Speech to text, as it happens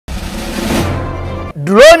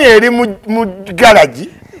drone eri mu garage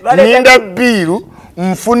ninda biru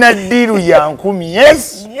mfuna diru ya 10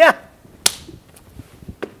 yes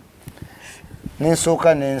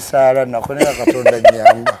Nensoka nensala nakonera katonda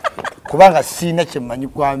nyamba kubanga sina kimanyi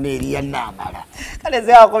kwa Ameria Nambala kale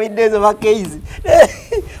ze akomidde ezo bakeizi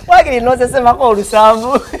wakiri nose sema ko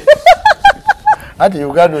olusambu ati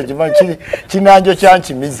Uganda okimanyi kinanjo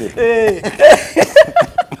kyanchimize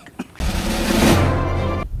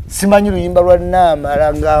simanyi luyimba lwa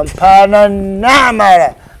Nambala nga mpaana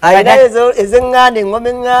Nambala ayina ezengande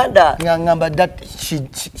ngome nganda ngamba that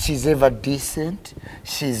she's ever decent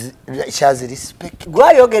she has respect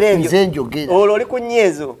gwayogere ebyo nze njogera oli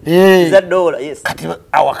kunyezo za dola yes kati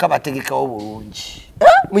awakaba tegekawo bulungi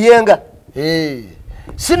muyenga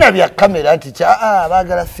sina bya kamera ati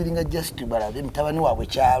bagala feeling just balabe mtabani waabwe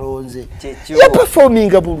kyalonze ya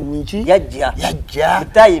performing bulungi yajja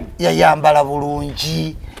time yayambala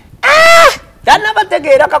bulungi Tana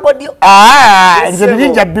bategeera kakodio nze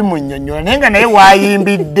birinja bimunyonyola nenga naye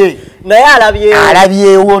wayimbidde naye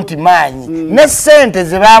alabyewo nti maanyi ne sente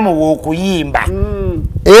ze bamuwa okuyimba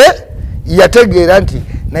yategeera nti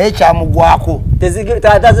naye kyamugwako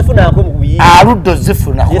tazifunako mu kuyimba aluddo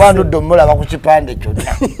zifuna kuba nduddo mulaba ku kipande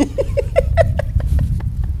kyonna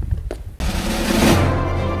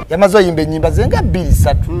yamaze oyimba ennyimba zenga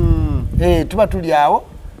 2-3 tuba tuli awo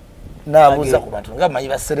nabuuza ku bantu nga manyi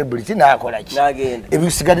ba celebrity nakola ki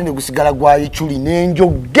ebisigadde ne gusigala gwayichuli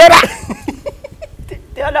nenjogera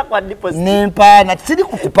nempaana tiri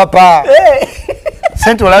kukupapa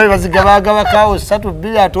sente olabe bazigabagaba kawo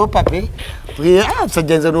 3 ate opape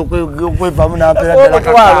sajenza nokwevamu nampera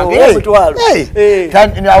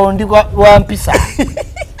ddala awo ndi wampisa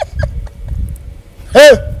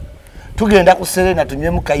tugenda ku Serena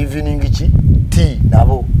tunywemu ka evening ki tea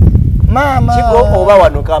nabo mama chigo oba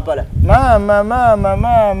wano Kampala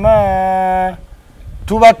mama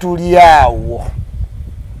tuba tuli awo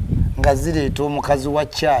nga zireeta omukazi wa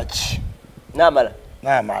church Nambala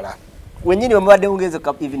wenyini bamubadde ungeze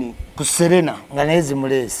ka evening ku Serena nga naye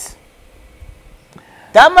zimulesi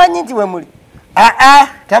tamanyi nti we muli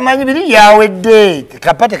tamanyi biri yawedde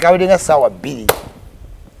kapate kawedde nga sawa 2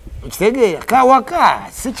 okitegeera kawaka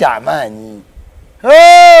si kyamaanyi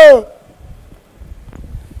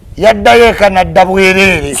yaddayo eka nadda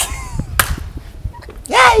bwerere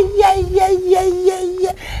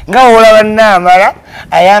nga olaba Nambala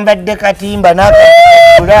ayambadde katimba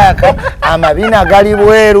n'akabulaaka amabina gali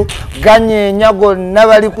bweru ganyeenya gonna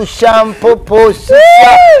bali ku shampopo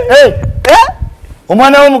sisa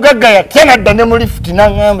omwana w'omugagga yatya nadda ne mu lift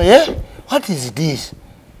n'aŋŋamba what is this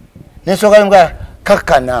nensooka nga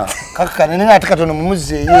kakkana nenga ate katono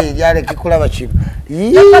mumuzeeyo eri aleke kulaba kino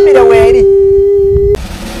yakamira weeri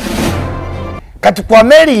kati ku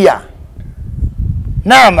Ameria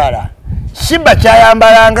Nambala shiba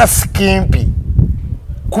kyayambalanga skimpi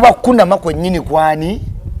kuba kunama kwennyini kwani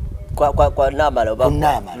kwa Nambala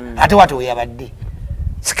ate wate weyabadde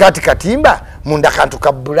sikati katimba munda kantu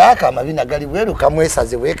kabulaka amabina gali bweru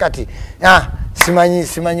kamwesaze bwe kati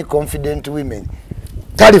simanyi confident women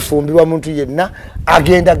talifumbirwa muntu yenna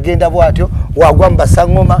agenda bwatyo wagwa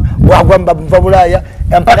mbasangoma wagwa mbava bulaya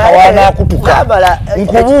mpaka wana kutuka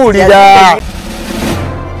nkubuulira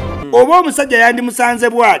oba omusajja yandi musanze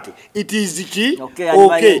bwati it is ki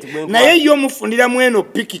okay naye yo mufunira mweno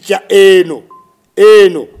pikicha eno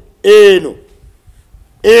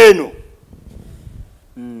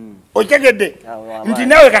otegedde nti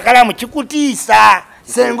nawe kakalaamu kikutiisa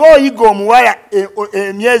senga oyiga omuwala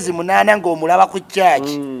emyezi 8 ng'omulaba ku church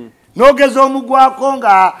nogeza omugwako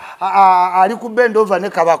nga ali ku bend over ne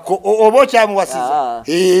kabako oba okyamuwasiza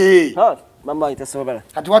mama itasobala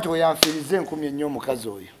kati wati weyanfirize 10 ennyo omukazi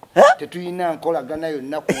oyo tetuyina nkolagana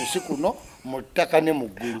yonna ku nsi kuno mu ttaka ne mu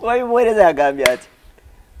ggulu wabimuweereza yagambye ati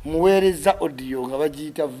muweereza audio nga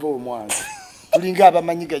bagiyita vo omwange tulinga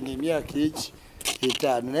abamanyiganya emyaka eki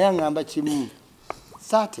 5 naye aŋŋamba kimu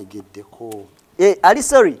saategeddeko ali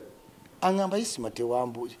sorry aŋŋamba Isma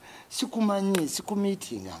tewambuuza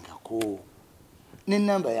sikumiitingangako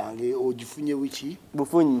n'ennamba yange ogifunye wiki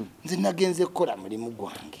bufunyi nze nagenze kukola mulimu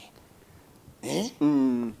gwange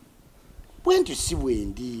bwentyo si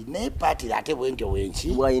bwendi naye paatira ate bwentyo wenki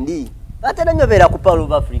bwendi ate nanyobeera ku Palo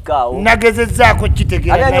of Africa awo nagezezzaako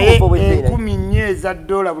kitegeera naye 10 eza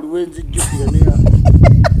 $, buli wenzijjukira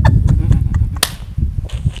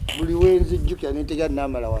buli wenzijjukira netega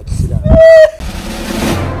Nambala wa kisiraamu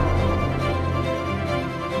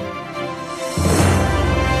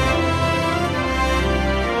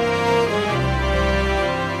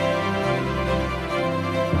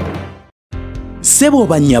Sebo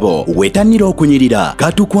banyabo wetanira okunyirira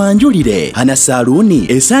katukwanjulire Hana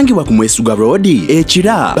Saluni esangibwa ku Mwesuga Road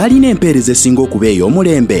ekira balina empeereza esinga okuba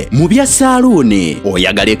ey'omulembe mu bya saluni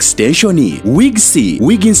oyagala extension wigs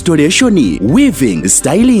wig installation weaving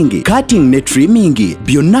styling cutting ne trimming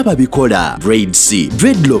byonna babikola braids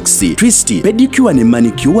dreadlocks twist pedicure ne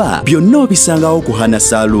manicure byonna obisangawo ku Hana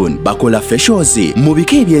Salon bakola facials mu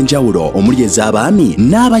bika eby'enjawulo omuli ez'abaami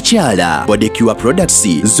n'abakyala bodicure products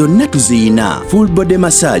zonna tuziyina full body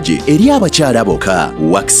massage eri abakyala boka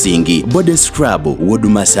waxing body scrub wood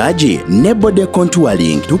massage ne body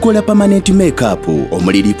contouring tukola permanent makeup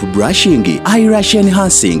omuli lip brushing eyelash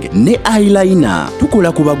enhancing ne eyeliner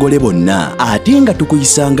tukola ku bagole bonna ate nga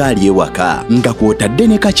tukuyisanga ali ewaka nga kwotadde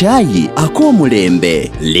ne kacaayi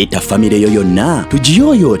ak'omulembe leeta famire yo yonna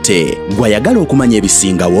tugiyoyoote gwayagala okumanya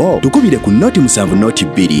ebisingawo tukubire ku noti 7 noti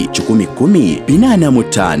 2 10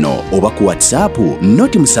 45 oba ku WhatsApp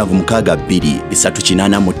noti 762 385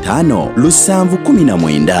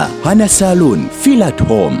 719 Hana Salon feel at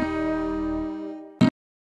home.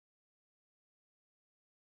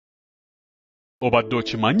 Obadde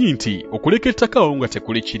okimanyi nti okuleka ettaka nga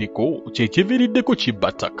tekuli kiriko kyekiviiriddeko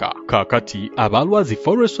kibba ttaka. Kaakati abalwazi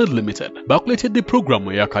Forestry Limited bakuleetedde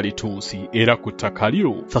pulogulaamu eya kalitunsi era ku ttaka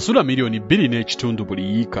lyo sasula $2.5 buli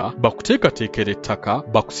yiika bakuteekateekera ettaka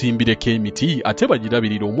bakusimbireko emiti ate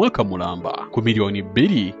bagirabirira omwaka mulamba ku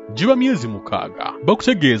 $2 giba myezi 6.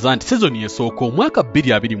 Bakutegeeza nti sezoni esooka omwaka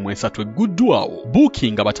 2023 egguddwawo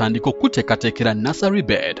booking batandika okuteekateekera nursery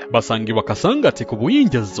bed basangibwa Kasangate ku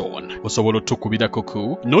Buyinja Zone. Osobola okukubirako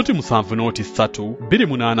ku noti 7 noti 3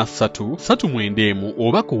 283 391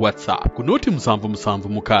 oba ku WhatsApp ku noti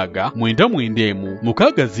 776 991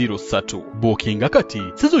 603 bookinga kati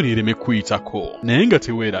sezoni ereme kuyitako naye nga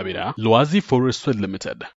teweerabira Lwazi Forestry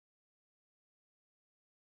Limited.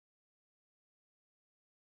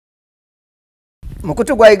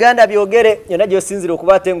 Mukutu gwa Uganda byogere yonna gyosinzira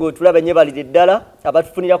okuba ate ng'otulaba nnyo balidde ddala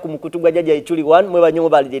abatufunira ku mukutu gwa Jjajja Ichuli 1 mwe banyo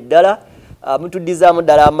balidde ddala mutuddizaamu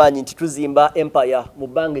ddala amaanyi nti tuzimba empire mu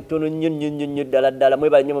bbanga ettono nnyo ddala mwe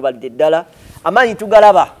banyo balidde ddala amaanyi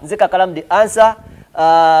tugalaba nze Kakalamu the answer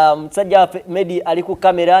Omusajja Medi ali ku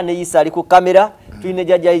kamera ne Isa ali ku kamera tulina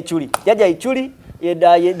Jjajja Ichuli. Jjajja Ichuli ye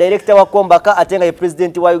director wa Kombaka ate nga ye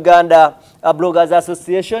president wa Uganda Bloggers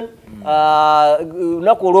Association.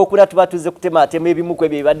 Lunaku olwokuna tuba tuzze kutematema ebimu ku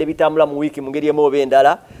ebyo ebibadde bitambula mu wiiki mu ngeri emu oba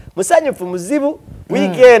endala. Musanyufu muzibu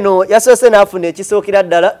wiiki eno yasoose n'afuna ekisookera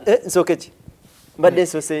ddala nsooke ki mbadde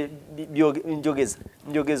nsoose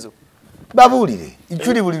njogezo babuulire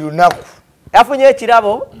Ichuli buli lunaku yafunye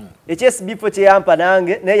ekirabo ekyesibifo kye yampa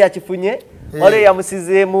nange naye yakifunye waliwo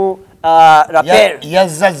yamusizeemu rapel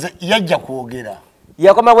yajja kwogera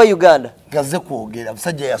yakoma wa Uganda gaze kwogera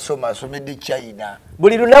musajja yasoma asomedde China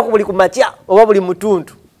buli lunaku buli ku makya oba buli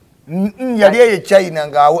mutuntu yali ye China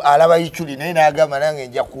nga alaba Ichuli naye n'agamba nange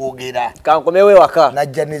nja kwogera kankomewe waka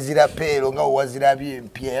najja ne zirapero nga wazirabye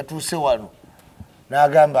empya yatuuse wano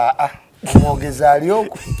n'agamba omwogeza ali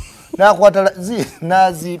okwo n'akwata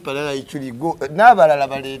n'azipalala Ichuli n'abalala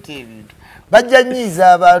baleete ebintu bajja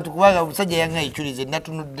nnyiiza abantu kubanga omusajja yanga Ichuli ze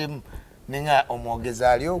natunuddemu nenga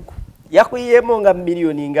omwogeza ali okwo yakuyemo nga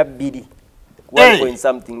milioni nga 2 1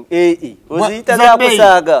 something oziyita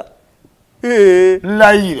zakusaaga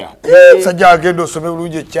Laira sajja agenda osome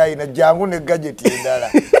bulungi China jangu ne gadget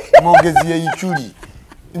endala mwogezi ya Ichuli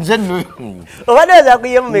nze no obadde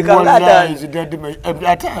zakuyemo mekanga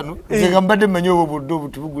atano nze mbadde manyo obuddo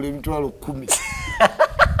obutubugula emitwalo 10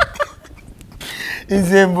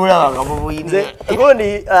 nze mbula bakabuyinze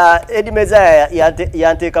ubundi Eddie Mezaya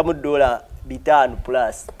yanteeka mu $5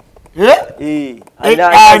 plus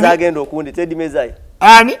aina zagenda okundi Eddie Mezaya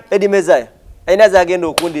ani Eddie Mezaya aina zagenda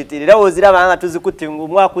okundi era woziraba nga tuzikutte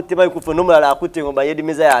ng'omwakutte bayikufu n'omulala akutte ng'omba Eddie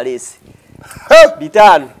Mezaya alesi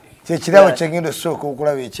 $5 kyekirabo kyengendo sooka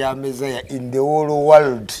okulaba ekya Mezaya in the whole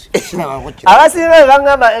world abasinga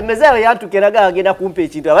bangamba Mezaya yantukiraga agenda kumpa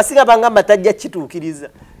ekintu abasinga bangamba tajja kituukiriza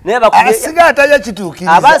naye abasinga atajja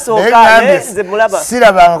kituukiriza abasooka nze mulaba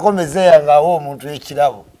sirabangako Mezaya ng'awa omuntu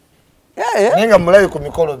ekirabo naye nga mulabe ku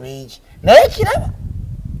mikolo mingi naye ekirabo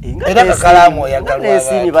era Kakalaamu oyagalwa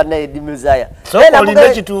nesini banna Eddie Mezaya olina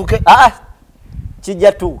ekituuke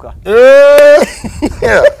kijja tuuka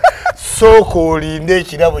sooka olinde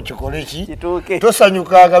ekirabo kikole ki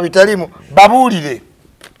tosanyukanga bitalimu babuulire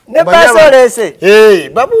ne basolese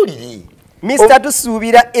babuulire Mr.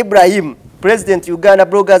 Tusuubira Ibrahim President Uganda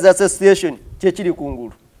Bloggers Association kyekiri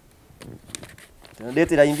kungulu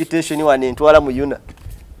ndeetera invitation wane ntwala mu Yuna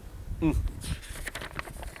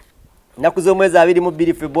naku z'omwezi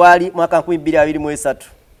 22 February mwaka 2023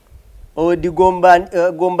 Odi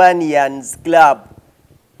Gombanians Club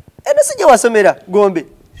eno sije wasomera Gombe.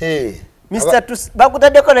 Mr.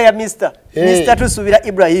 Bakutaddeko na ya Mr. Mr. Tusubira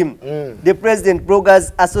Ibrahim, the President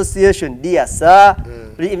Bloggers Association, dear sir,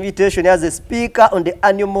 the invitation as a speaker on the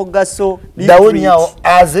annual Mogaso retreat.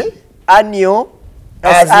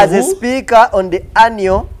 As a speaker on the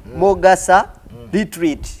annual Mogasa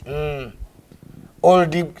retreat. All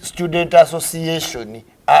the student association,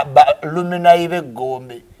 luminaive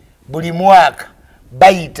Gombe, buli mwaka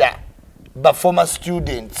bayita ba former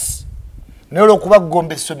students. Nolo kuba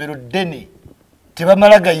Gombe somero deni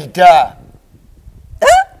tebamala gayita.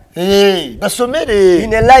 Basomere. In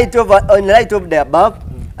the light of the above,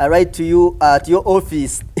 I write to you at your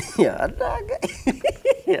office.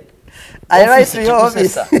 I write to your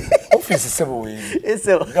office. Office is It's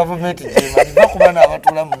a government.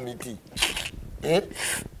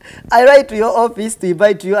 I write to your office to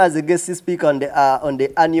invite you as a guest speaker on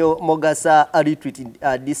the annual Mogasa retreat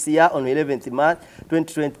this year on 11th March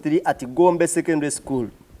 2023 at Gombe Secondary School.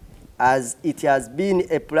 As it has been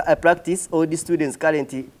a practice, all the students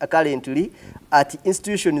currently at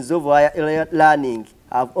institutions of higher learning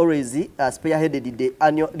have always spearheaded the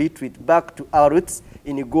annual retreat back to our roots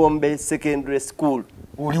in Gombe Secondary School.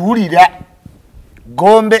 Uliwulira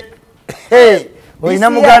Gombe. Hey, oyina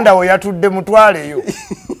muganda oyatudde mutwale yo.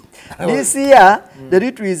 This year, the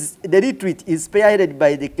retreat is spearheaded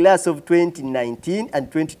by the class of 2019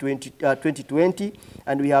 and 2020,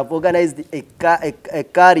 and we have organized a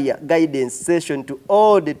career guidance session to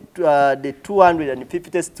all the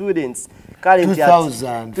 250 students. Currently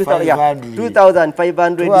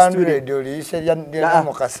 2,500 students.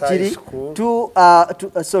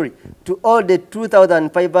 To all the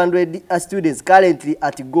 2,500 students currently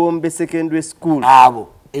at Gombe Secondary School.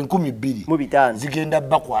 Enkumi bbiri zigenda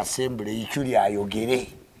bba ku assembly ikyuli ayogere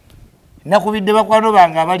nakubidde bakwano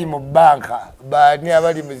banga abali mu banka bani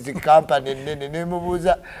abali mu zikampani nene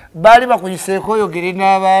nemubuuza bali bakuyiseeko oyogere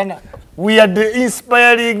n'abaana. We are the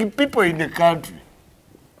inspiring people in the country.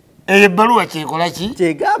 Ebbaluwa kyekola ki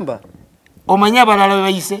kyegamba omanyi abalala be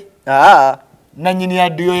bayise nannyini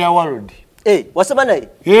addiyo ya world wasoma naye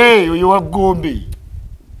oyo wa Gombe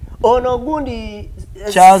ono gundi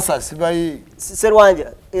chansa sibayi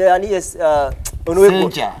Serwanja yes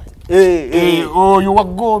onweko oyo wa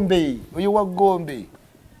Gombe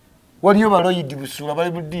waliyo baloyidi busula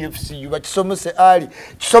bali mu DFCU bakisomose ali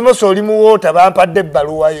kisomose oli mu wota bampadde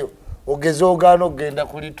ebbaluwayo ogeze ogaano ogenda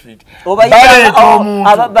ku retreat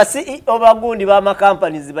obagundi bama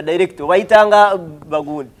companies ba director bayitanga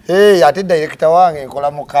bagundi ate director wange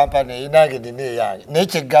nkola mu company inange dine yange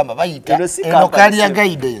nekyegamba bayita enokalia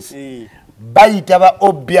guidance bayita ba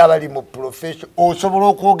obbi abali mu profession osobola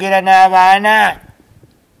okwogera n'abaana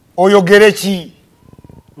oyogere ki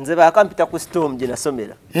nze bakampita ku storm gye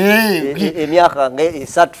nasomera emyaka nga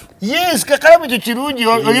 3 yes kakalamu kyo kirungi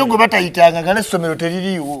oliyo gwe batayitanga nga n'essomero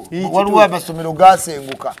teririiwo waliwo amasomero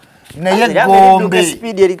gasenguka naye Gombe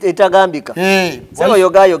speed etagambika sebo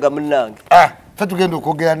yogayoga munnange fe tugenda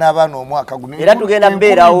okwogera n'abaana omwaka guno era tugenda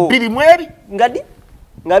mbeerawo 2 mweri ngadi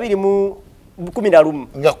nga 2 mu 11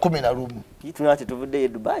 nga 11 tunate tuvudde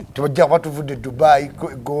Dubai tujja kuba tuvudde Dubai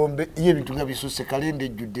Gombe iyo ebintu nga bisuse kalende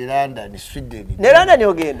ejjudde London Sweden ne London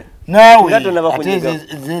ogenda naawe ate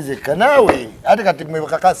zezeka naawe ate kati mwe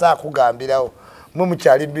kakasa akugambirawo mwe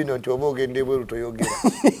mukyali bino nti oba ogenda ebweru toyogera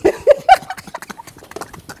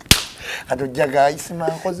atujjaga Isma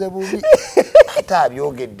nkoze bubi ate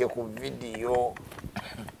abyogedde ku video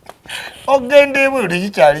ogenda ebweru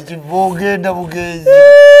tekikyali kiva ogenda bugenzi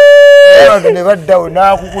ne baddawo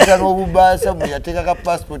n'akukuta n'obubaasa mwe yateekaka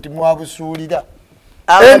passport mwabusuulira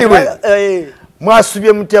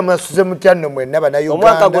mwasubye mutya mwasuze mutya nno mwenna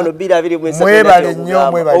bannayuganda omwaka guno 2027 mwebale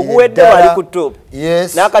nnyo mwebale oguwedde wali ku top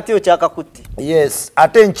n'akatiyo kyakakutte yes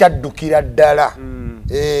ate nkyaddukira ddala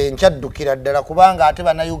nkyaddukira ddala kubanga ate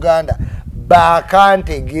bannayuganda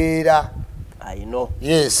bakantegeera I know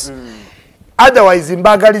yes otherwise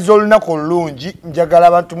mbagaliza olunaku olulungi njagala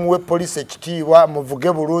abantu muwe police ekitiibwa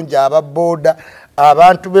muvuge bulungi ababooda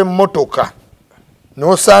abantu b'emmotoka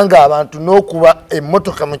n'osanga abantu n'okuba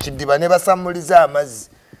emmotoka mu kidiba ne basamuliza amazzi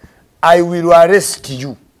I will arrest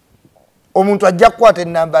you. Omuntu ajja kukwata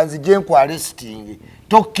ennamba nzije nku arresting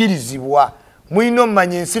tokkirizibwa mulina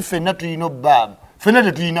omanya ensi ffenna tulina obbaamu ffenna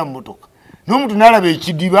tetulina mmotoka n'omuntu n'alaba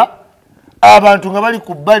ekidiba abantu nga bali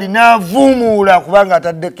ku bbali n'avuumuula kubanga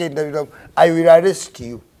ataddeko endabirwamu I will arrest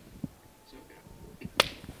you.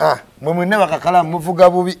 Mwe mwenna bakakalaamu muvuga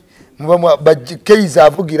bubi keiza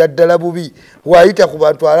avugira ddala bubi waayita ku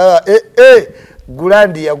bantu alaba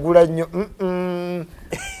gulandi yagula nnyo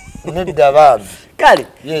nedda baabi kale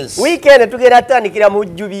weekend tugenda tandikira mu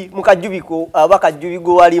jjubi mu kajjubiko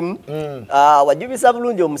abakajjubigo walimu wajjubisa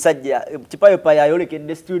bulungi omusajja kipayopa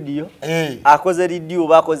yayolekedde studio akoze radio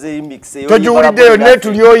bakoze mix tojuuliddeyo ne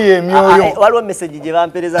tulyoyo emyoyo waliwo message gye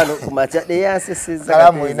bampereza no kumacha eyanseseza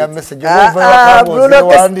kalamu ina message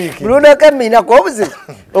Bruno Kamina ko obuzibu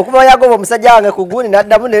okuba yagoba omusajja wange ku guni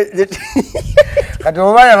naddamu kati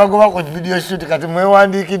obaya bagoba ku video shoot kati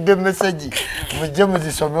mwewandiikidde message mujje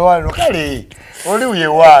muzisome wano kale oli uye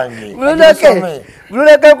wange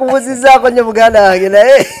Bruno kubuzizaako nnyo muganda wange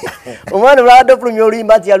naye omwana bulwadde okulumya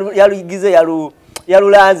oluyimba nti yaluyigize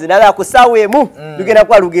yalulanze naye akusaaweemu lugenda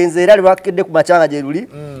kuba lugenze era lwakedde ku macanga gye luli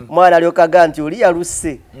omwana alyokaga nti oli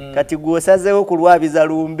yalusse kati gwosazeewo kulwabiza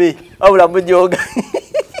lumbe wabula mujooga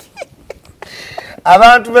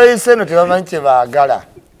abantu beyise eno tebamanyi kye baagala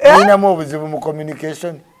balinamu obuzibu mu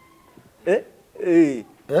communication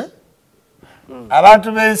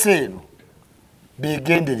abantu beyise eno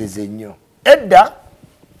begendereze nnyo edda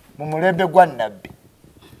mu mulembe gwa nnabbi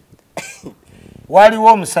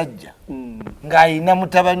waliwo omusajja ng'ayina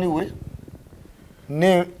mutabani we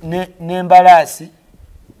n'embalaasi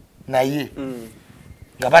naye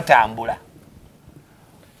nga batambula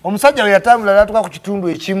omusajja we yatambula n'atuuka ku kitundu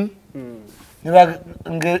ekimu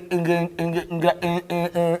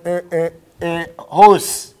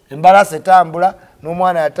horse embalaasi etambula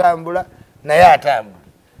n'omwana yatambula naye atambula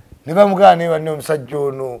ne bamugana naye banne omusajja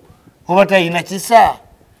ono oba tayina kisa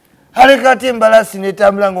aleka ati embalaasi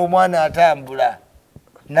netambula ng'omwana atambula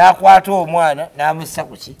n'akwata omwana n'amussa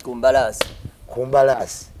kuki ku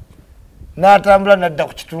mbalaasi n'atambula n'adda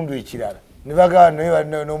ku kitundu ekirala ne bagaba naye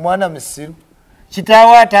banne n'omwana musiru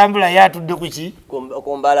kitaawe atambula ye atudde kuki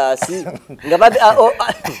ku mbalaasi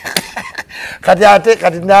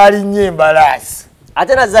kati n'alinnya embalaasi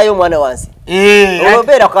ate nazaayo omwana wansi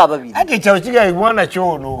olwobeerako ababiri ate ekyawo kigaye mwana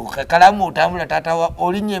kyono kakalamu otambula taatawa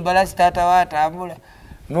olinnya embalaasi taatawa atambula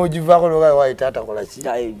n'ogivaako nogaye waayi taata kolaki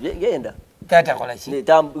genda taata kolaki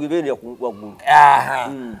waggulu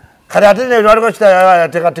kati ate nelwaliko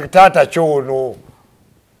kitaatekati taata kyono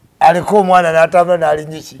aliko omwana n'atambula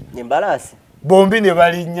n'alinnya ki embalaasi bombi ne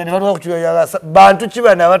balinnya ne batuka ku kiyoyaga bantu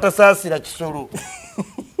kibana abatasaasira kisolo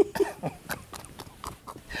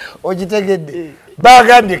ogitegedde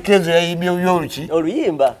bagambye kenzo yayimbye byoluki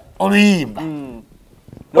oluyimba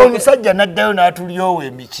omusajja n'addayo n'atulyowo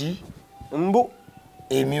emiki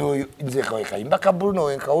emyoyo nze kayimba ka Bruno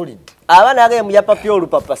wenkawulidde abaana agemu yapapya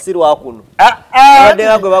olupapa si lwakuno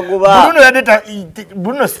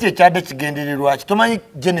Bruno si kyekyadde kigendererwa kitomanyi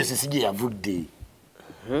Genesis gye yavudde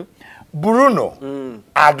Bruno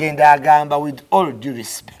agenda agamba with all due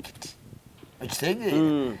respect okitegeera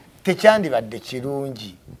tekyandibadde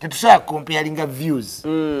kirungi tetusobola comparinga views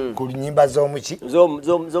ku nyimba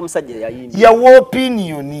z'omusajja yayimbye yawa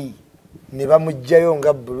opinioni ne bamugjayo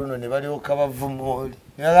nga Bruno ne balyoka bavumooli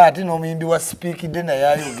naye ate n'omuyimbi waspiikidde naye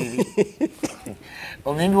ayogere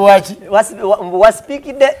omuyimbi waki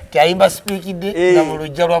waspiikidde tyayimba spiikidde nga mu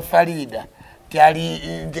lujja lwa Farida tyali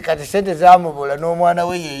nti kati sente zamubula n'omwana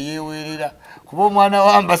we yeyeewerera kuba omwana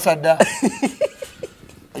wa ambasada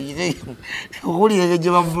okuwulira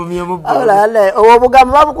gye bamuvumyemu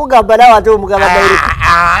obugambo babukugamba nawe ate omugamba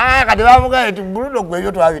kati bamugamba nti Bruno gwe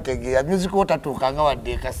ebyo twabitegeera music otatuukanga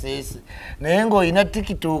wadde ekaseese naye ng'olina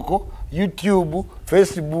TikTok, YouTube,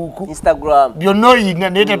 Facebook, Instagram byonna oyina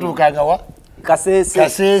naye tatuukanga wa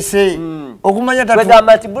Kasese okumanya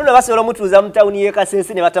bagamba nti Bruno basobola omutuuza mu tawuni y'e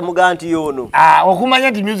Kasese ne batamugamba nti y'ono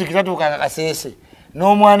okumanya nti music tatuukanga Kasese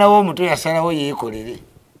n'omwana we omuto yasalawo yeekolere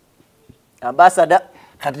ambasada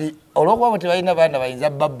kati olwokuba tebalina baana bayinza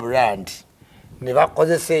ba brand ne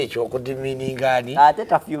bakozesa ekyo okudiminingaani ate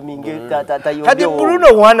tafyuminge kati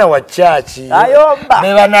Bruno mwana wa chachi ayomba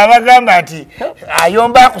ne bana abagamba nti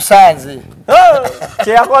ayomba akusanze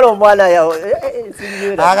kyeyakola omwana yawo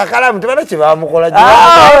akakalamu tebana kye bamukola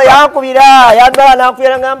yankubira yagala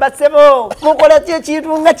nankubira ngamba ssebo mukola ki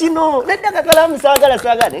ekintu nga kino nedda kakalamu saagala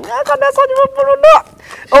ngakanasonyiwa Bruno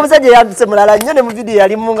omusajja yanduse mulala nnyo ne mu vidiyo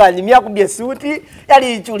yalimu nga nyimya akubye esuuti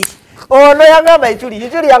yali icyuli ono yangamba icyuli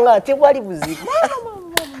yanga tewali buzibu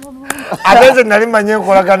ate nze nali manye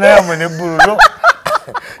enkolagana yamwe ne Bruno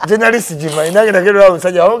gye nali sigimanyi nagendagerera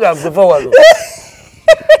omusajja wamuga gwefa walo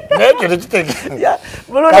naye kyo tekitegeera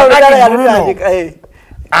Bruno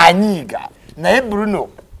anyiiga naye Bruno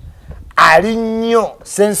ali nnyo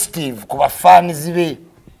sensitive ku bafaanizi be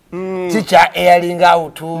tikya airing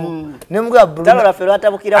out nemugamba Bruno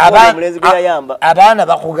abaana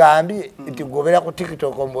bakugambye nti gobera ku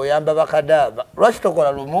TikTok mboyamba bakadaaba lwaki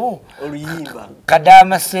tokola lumu oluyimba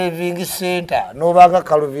Kadaama Saving Center n'obanga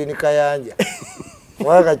Calvin Kayanja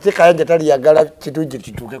Waka chika yanje tali yagala kitunji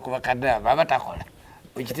kituke ku bakadde baba takola.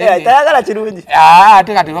 Tayagala kirungi.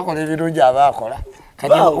 Ate kati bakola ebirungi abakola.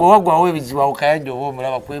 Kati wogwa we biziwa ukayanje obo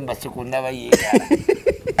mulaba kwemba siku ndaba yega.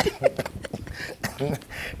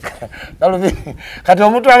 Kati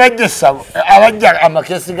omuntu abajja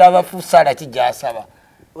amakesi g'abafusala kijasaba.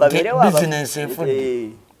 Business efudde.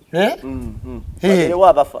 Wabere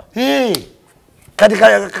wabafa. Kati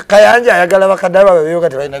kayanja ayagala bakadaba beyo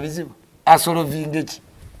kati balina bizibu. Asolovinge ki.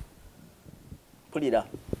 Pulira.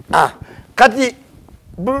 Kati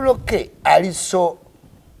Bruloke aliso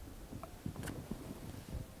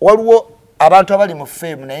waliwo abantu abali mu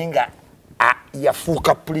fame naye nga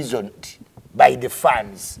yafuuka prisoned by the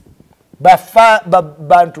fans.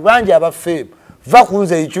 Bantu bangi aba fame va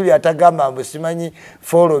kunze ichuli atagamba mbu simanyi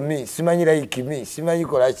follow me, simanyi like me, simanyi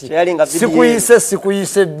kolaki.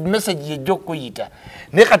 Sikuyise message yejjo kuyita.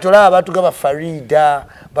 Ne katola abantu gaba Farida,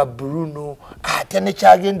 ba Bruno, ate ne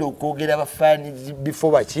kyagenda okwogera ba fans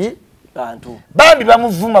before bachi. Bambi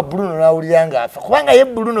bamuvuma Bruno nawulira nga afa. Kubanga ye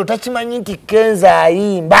Bruno takimanyi nti Kenza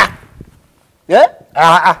ayimba.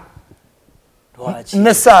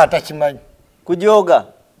 Nessa takimanyi. Kujoga.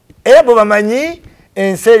 Ebo bamanyi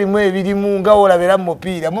enseri mwe ebirimu nga olabera mu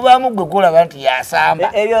mupiira mubamu gwe golaba nti yasamba.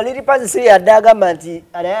 Ebyo liri pazi siri adagamba nti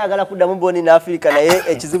anayagala kuddamu boni na Africa naye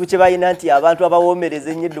ekizibu kye bayina nti abantu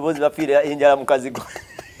abawomereza ennyo eddobozi bafiira enjala mu kazigo.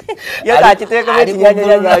 Yaka kiteka beti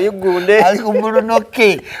nyanya yugunde. Ali ku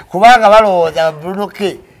Brunoke kubanga balowooza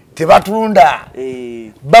Brunoke tebatunda.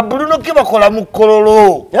 Ba Brunoke bakola mu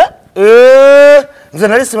kololo. Nze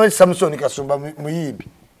nali simanyi Samson Kasumba Muyimbi.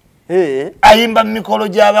 Ayimba mikolo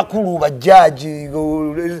gy'abakulu bajjaji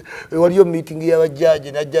waliyo meeting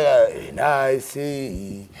y'abajjaji najja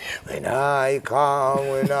when I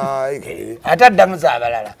come ataddamu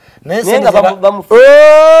z'abalala nenga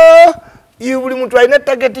buli muntu alina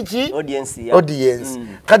target ki audience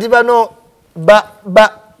kati bano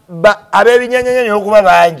ab'ebinyanyanyanya okuba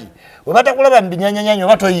bangi we batakulaba mu binyanyanyanya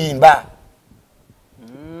oba toyimba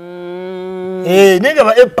nenga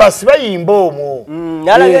ba epasi bayimba omwo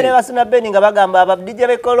nalagene basuna beni nga bagamba abadije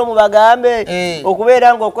bekolo mu bagambe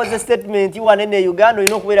okubeera nga okoze statement wanene Uganda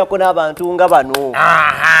ino okubeera ko n'abantu nga bano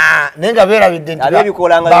nenga beerabidde nti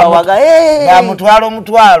abebikola nga bawaga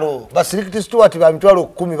mutwalo basirikiti Stuart ba mitwalo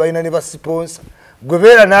 10 balina ne ba sponsor gwe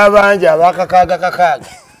beera n'abanje abakakaaga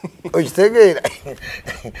okitegeera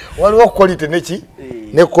waliwo quality neki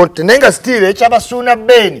ne kontinenga still ekyabasuuna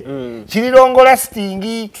beni kirirongola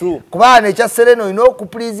stingi kubana ekya Sereno ino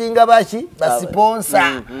okupleasinga baki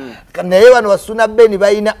basiponsa naye bano basuuna beni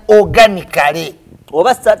bayina organically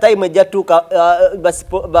oba time ejjatuuka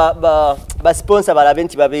basiponsa balabe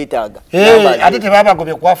nti babeetaaga ate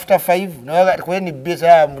tebabagobye ku after 5 kweni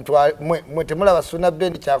bisa mwe temula basuuna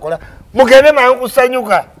beni kyakola mugende mangu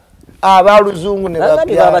kusanyuka abaluzungu ne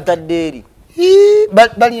babatadde eri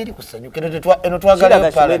bali eri kusanyuka eno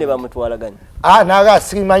twagala pale bamutwalaganya naga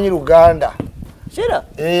simanyi Luganda shira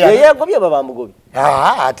yegobye babamugobye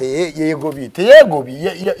ate yegobye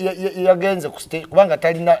teyegobye yagenze ku state kubanga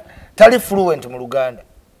tali fluent mu Luganda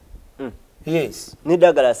yes ni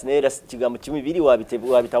Douglas ne era kigambo kimibiri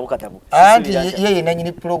wabitabukatabu anti yeye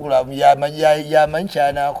nanyini program ya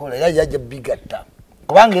mancha na akola yaje bigata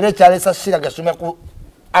kubanga ile kyalesa shira gasuma ku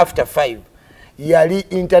after 5 yali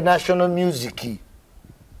international music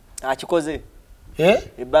akikoze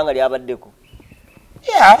ebanga lyabaddeko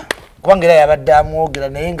kubanga yabadde amwogera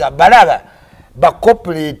naye nga balaba ba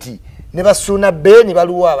corporate ne basuuna beni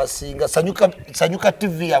baluwa abasinga sanyuka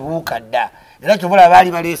TV yabuuka dda era kyobola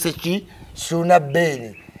baali baleese ki suuna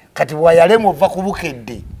beni kati bwayalemu ova ku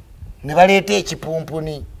bukedde ne baleeta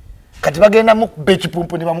ekipumpuni kati bagenda mukuba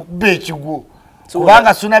ekipumpuni bamukuba ekigwo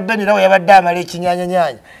kubanga suuna beni rawe yabadde amala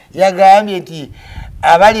ekinyanyanyanya yagambye nti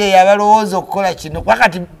abali eyabalowooza okukola kino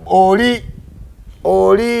kwakati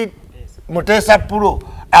oli Mutesa Pro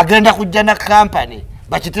agenda kujja na kampani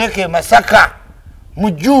bakiteeke Masaka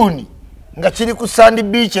mu June nga kiri ku Sandy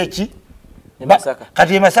Beach eki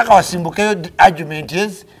kati Masaka wasimbukeyo argument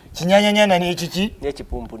yes kinyanyanyana n'ekiki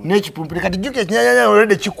n'ekipumpuni kati juke kinyanyanyana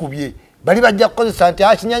olede kikubye bali bajja kukozesa nti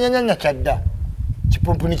kinyanyanyanya kyadda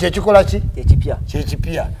kipumpuni kyekikola ki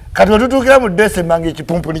kyekipya kati otutuukira mu December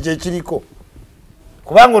ng'ekipumpuni kyekiriko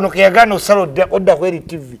kubanga ono keyagana osala odda ku eri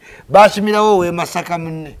TV baakimirawo we Masaka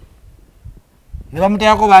munne ne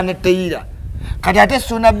bamuteekako baaneteyira kati ate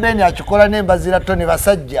suuna beni akikola n'embazira toni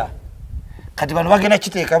basajja kati bano bagenda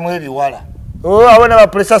kiteekamu ebiwala abona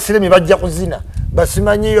bapresa siremi bajja kuzina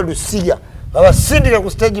basimanyiyo Lusiya babasindike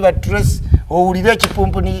ku stage batres owulire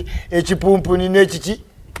ekipumpuni n'ekiki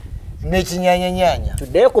n'ekinyanyanyanya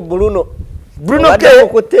tuddeyo ku Bruno Bruno K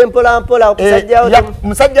kutempola mpola okusajja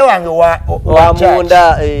musajja wange wa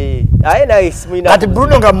munda aye nice mwina ati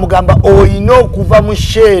Bruno nga mugamba oyina okuva mu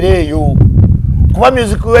share eyo kuba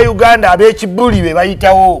music we Uganda ab'ekibuli be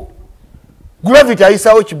bayitawo Gravity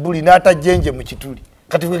ayisawo kibuli n'atajenje mu kituli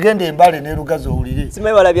kati kwegende embale ne Lugazi owulire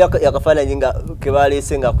simaye balabya yakafaananyi nga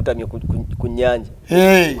kebalese nga akutamye ku nnyanja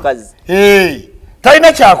mukazi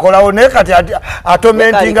talina kyakolawo naye kati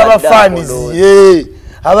atomentinga bafanizi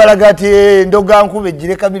abalaga ati ndoga nkube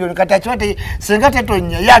jireka milioni kati achote senga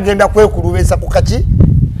tetonya yagenda kwekulubesa kukaki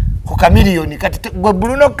ku kamilioni kati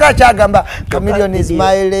Bruno K kyagamba kamilioni is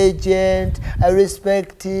my legend, I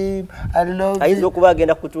respect him, I love him. Ayizo kuba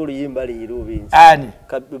agenda kutulu yimba lirubi ani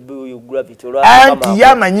Gravity anti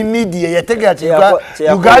yamanyi media yategera ati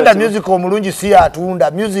Uganda music omulungi si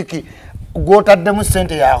atunda music gwotadde mu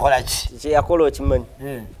sente yakola ki yakola okimanyi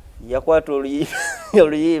yakwata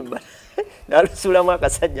oluyimba nalusula mwaka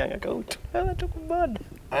sajja nga kautu abatukubada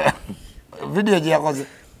video je yakoze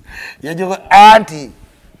yajogo anti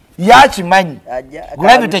yakimanyi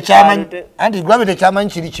Gravity chamanyi anti Gravity chamanyi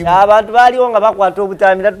kiri kimu abantu baliwo nga bakwata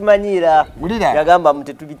obutamira tumanyira ulira yagamba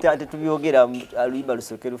tetubyogera aluyimba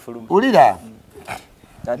lusokeru fulum ulira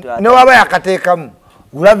ne waba yakateekamu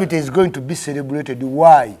Gravity is going to be celebrated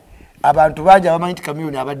why abantu baja bamanyi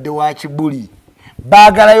kamilioni abadde wa kibuli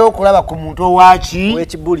bagalayo okulaba ku muntu owaki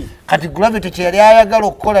wekibuli kati Gravity kye yali ayagala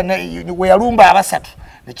okukola we yalumba abasatu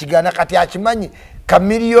nekigana kati akimanyi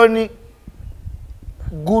kamilioni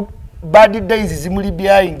good bad days zimuli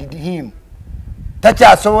behind him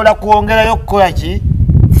takyasobola kuongerayo okukola ki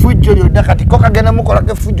fujjo lyodda kati ko kagenda mukola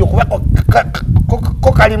ke fujjo kuba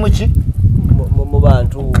ko kali muki mu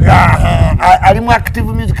bantu ali mu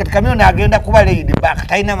active music kati kamilioni agenda kuba lead back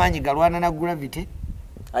talina manyi galwana na Gravity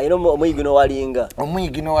ayino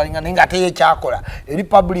omuyigino walinga nenga ateye kyakola eri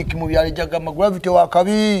public mu byali jagamba Gravity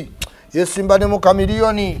wakabi yesimba ne mu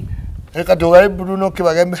kamilioni ekati wa Bruno K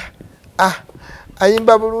bagambe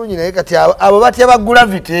ayimba bulungi naye kati abo batya ba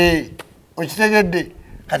Gravity okitegedde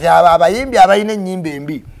kati abayimbi abayina ennyimba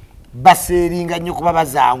embi baseeringa nnyo kuba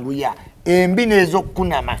bazanguya embi nezo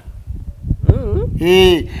kunama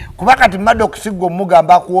kuba kati madde okusigga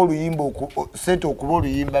omugamba akuwa oluyimba sente okuba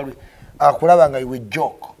oluyimba lwe akulaba nga iwe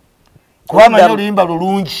joke kuba amanyi oluyimba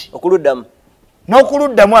lulungi okuluddamu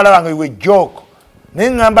n'okuluddamu alaba nga iwe joke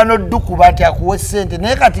naye ngamba n'oddukuba nti akuwa sente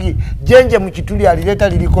naye kati jenje mu kituli alireeta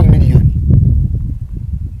liriko miliyoni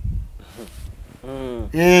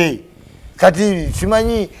kati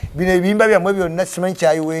simanyi bino ebiyimba byammwe byonna simanyi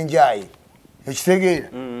kyayiwenjaye ekitegeera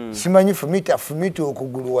simanyi fumita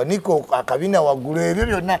okugulu waniko akabina waggulu ebyo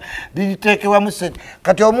byonna biriteekebwamu sente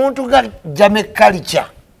kati omuntu nga Jamaica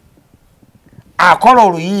akola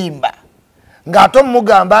oluyimba ng'ate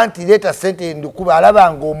omugamba nti leeta sente ndukuba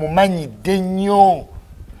alaba nga omumanyidde nnyo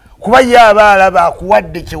kuba ye aba alaba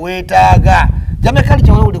akuwadde kyeweetaaga Jamaica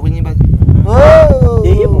wewuli ku nnyimba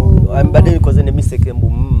ambadde bikoze ne miseke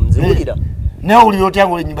nziwulira naye owulira otya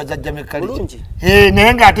nga ennyimba za Jamaica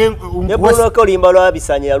naye ng'ate ne Bruno K oluyimba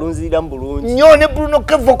lwabisanye yalunziriramu bulungi nnyo ne Bruno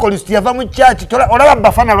K vocalist yava mu church olaba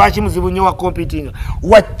Bafana lwaki muzibu nnyo wa competing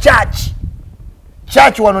wa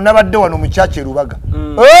church wano nabadde wano mu church e Lubaga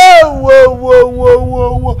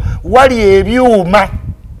wali ebyuma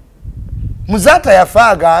Muzata yafa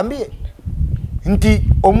agambye nti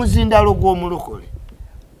omuzindalo gw'omulokole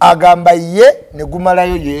agamba ye ne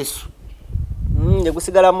gumalayo Yesu ne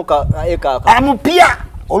gusigalamu ekaka amupya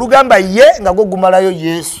olugamba ye nga gwo gumalayo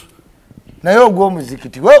Yesu naye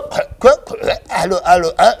ogw'omuzikiti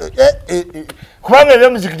kubanga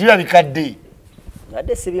ebyomuzikiti bikadde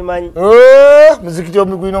ade sibimanyi muzikiti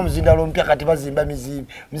omugwina omuzindalo omupya kati bazimba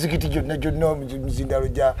mizikiti gyonna mizindalo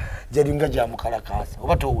gyalinga gya mukalakasa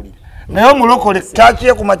oba towulira naye omulokole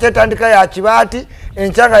takiye ku makyetandika ya kibaati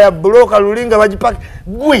enkyanga ya buloka lulinga bagipaka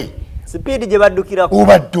gwe speed gye baddukirako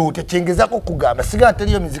obadde tekyengezako kugamba sigala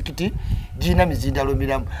teriyo mizikiti girina mizindalo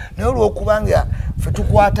miramu naye olwokubanga ffe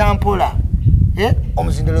tukwata mpola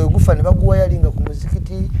omuzindalo we gufa ne baguwa yalinga ku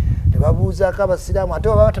muzikiti ne babuuzaako abasiraamu ate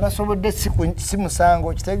baba tebasobodde si musango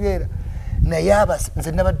okitegeera naye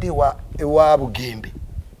nze nabadde ewa Bugembe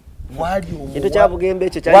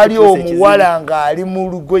wali omuwala ng'ali mu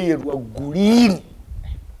lugoye lwa guliini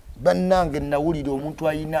bannange nawulira omuntu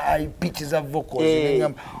ayina pitch za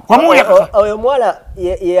vocals oyo omuwala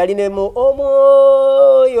yalinemu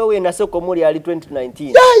omwoyo we nasooka omuli ali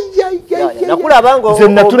 2019 nakulaba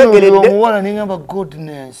omuwala nengamba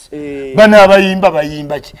goodness bano abayimba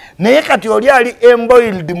bayimba ki naye kati oli ali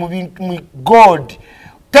emboiled mu god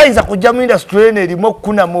tayinza kujja mu industry eno erimu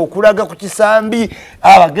okukunamu okulaga ku kisambi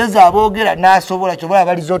abagezi aboogera n'asobola kyobola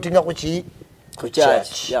balizootinga ku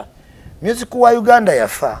church music wa Uganda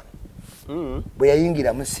yafa bwe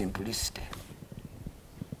yayingiramu simplicity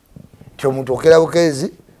kyomuntu okera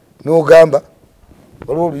bukezi n'ogamba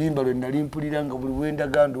waliwo oluyimba lwe nali mpulira nga buli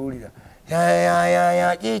wendaga nduwulira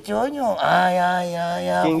kikyonyo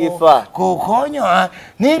kokonyo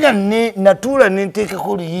ninga natuula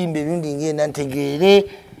nenteekako oluyimba ebindi ngenda ntegeere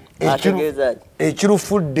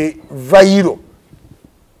ekirufudde vayiro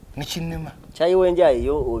nekinnema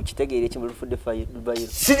kyayiwenjayo okitegeere ekimulufudde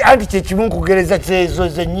vayiro si anti kyekimu nkugereza kyezo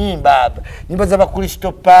zenyimba nyimba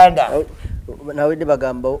z'abakristo panda nawedde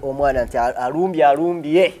bagamba omwana nti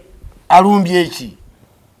alumbye eki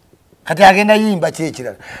kati agenda yimba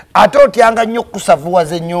kyekirala ate otyanga nnyo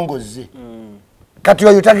okusavuwaza ennyongo ze kati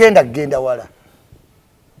oyo tagenda kugenda wala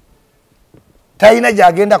talina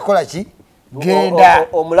gyagenda kukola ki genda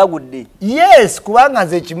omulagudde yes kubanga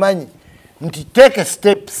nze ekimanyi nti take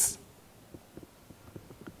steps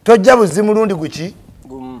tojja buzi mulundi guki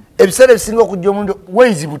ebiseera ebisinga okujja omuntu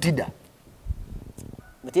weizi butida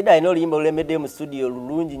Butida alina oluyimba lulemedde mu studio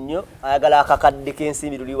lulungi nnyo ayagala akakadde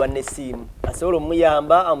k'ensimbi luliwa n'essimu asobola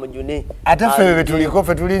omuyamba amujune ate ffe be tuliko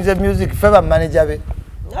ffe tulinze music ffe bamanager be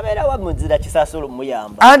abeera wa muzira kisasobola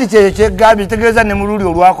omuyamba anti kyeyo kyegambye kitegeeza ne mululi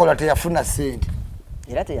olwakola teyafuna ssente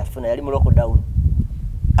era teyafuna yali mu lockdown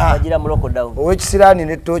agira mu lockdown ow'ekisiraani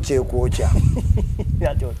n'ettooki ekwokya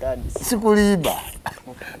ate otandise sikulimba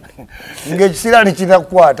ng'ekisiraani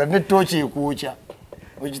kinakukwata n'ettooki ekwokya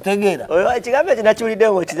okitegeera ekigambo kinakiwulidde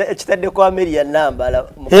ngo ekitadde ku Ameria Nambala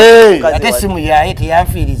ate simu yaye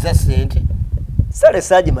teyanfiiriza ssente sale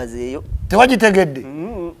saagimazeeyo tewagitegedde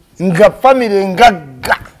nga famire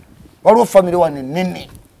ngagga waliwo famire wano ennene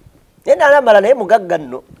naye Nambala naye mugagga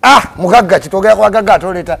nno mugagga kitogera ku bagagga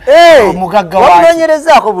atoleeta omugagga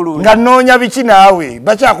wamunoonyerezaako bulungi nga nnoonya biki naawe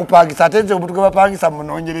bakyakupangisa ate nze omuntu gwe bapangisa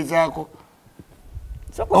munoonyerezaako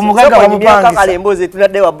omugagga bamupangisa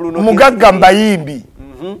omugagga mbayimbi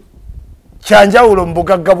kyanjawulo mu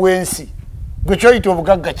bugagga bw'ensi gwe kyoyita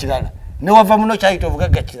obugagga kirala ne wava muno kyayita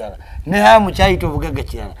obugagga kirala ne hamu kyayita obugagga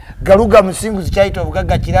kirala galuga musinguzi kyayita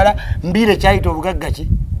obugagga kirala mbire kyayita obugagga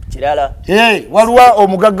kirala waliwo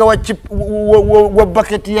omugagga wa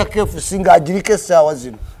baketi ya KFC ng'agiriko essaawa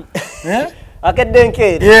zino akedde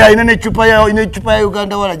nkeeri alina n'eccupa ya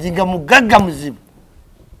Uganda wala jinga mugagga muzibu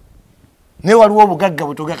ne waliwo obugagga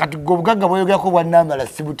butoga kati gwe obugagga bweyogerako bwa Nambala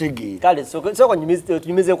sibutegeera kale soko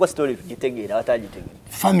tunyumizeeko story tugitegeera batagitegeera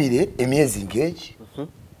famire emyezi ng'egi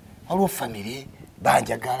waliwo famire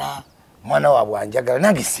banjagala mwana waabwe anjagala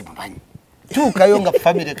nange simumanyi tuukayo nga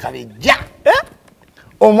famire kabejja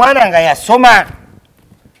omwana nga yasoma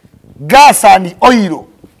gasani oiro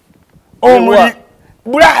omuli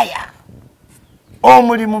bulaya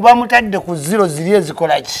omulimu bamutadde ku ziro ziri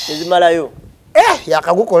ezikola ki ezimalayo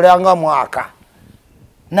yakagukolanga mwaka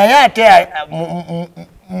naye ate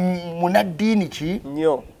munaddiini ki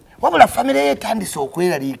nnyo wabula famire ye etandise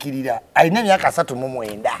okweraliikirira alina emyaka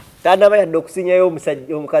 39 tandaba yadde okusinyayo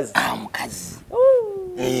omukazi omukazi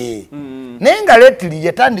naye nga letiri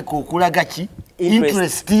yatandika okulaga ki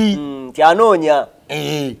interest nti anoonya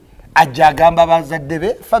ajja agamba bazadde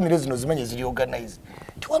be famire zino zimanye ziri organize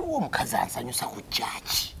nti waliwo omukazi ansanyusa ku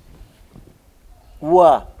kyaki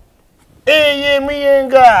wa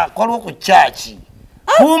muyenga kwaliwo ku kyaki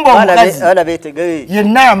kumba omukazi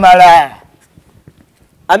yenna amala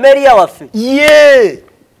Ameria waffe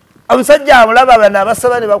omusajja amulaba bano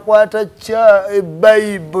abasaba ne bakwata kya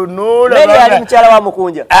ebayibu nolali mukyala wa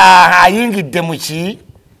mukunja ayingidde muki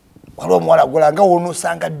waliwo omuwala gulanga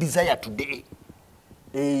wonosanga desire today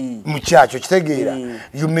mukyakyo kitegeera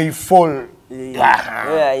you may fall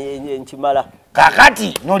nkimala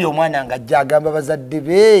kakati noli omwana nga ajja agamba bazadde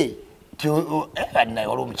be naye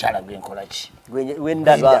waliwo omukyala gwenkola ki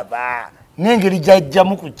wendaba n'engeri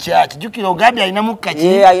gyajjamu ku kyaki jjukira ogambye alinamu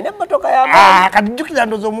kaki alina emmotoka y'amaanyi kati jjukira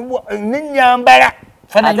ndoozi omubwa n'ennyambala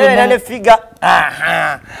ate ne figa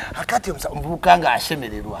akati omuvubuka nga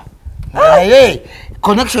asemererwa naye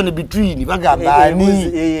connection between bagamba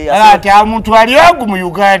ani ati omuntu ali agu mu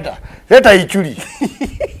Uganda leeta ichuli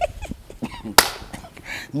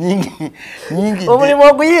nyingi omulimu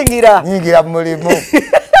oguyingira nyingira mulimu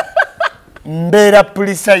mbeera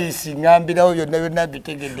precise ngambirawo byonna byonna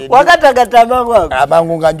bitegedde wakatagata amangu ago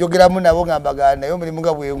amangu nga njogeramu nabo ngambagana naye omulimu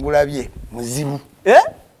nga bwengulabye muzibu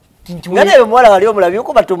ngane omuwala wali omulabye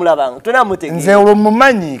okuba tumulabanga tunamutegeera nze olwo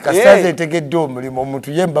mumanyi kasitaze etegedde omulimu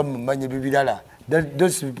omuntu yemba mumanyi bibirala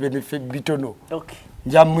dosi bitono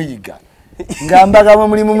nja muyiga ngambagamu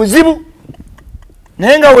omulimu muzibu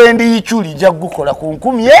naye nga wendi ichuli nja gukola ku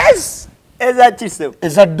 10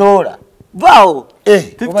 eza $. Wow!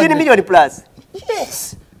 15 million plus.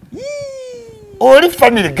 Yes. Oli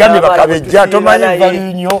family gambe bakabejja tomanyi vali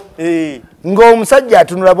nnyo. ng'omusajja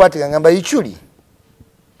atunula bw'ati ngamba Ichuli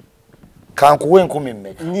kankuwe 10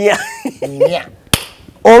 mmeka nya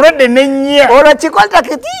olwedde ne nnya olwo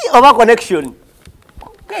kikontakiti oba connection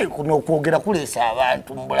kuno okwogera kuleesa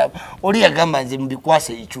abantu mbulamu oli yagamba nze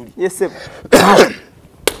mbikwase Ichuli yesebo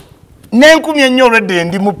n'enkumi ennyo olwedde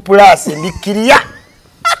ndi mu pulaasi ndikkiriya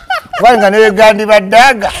kubanga nebegandi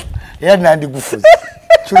baddaga era nandigufuza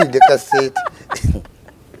Ichuli kaseeti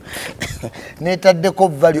netaddeko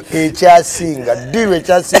value ekyasinga diru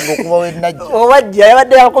ekyasinga okuba wenajja obajja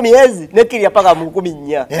yabadde ya 10 yezi nekiriya paka mu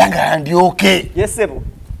 14 era nga ndyoke yesebo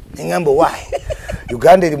engambo wayi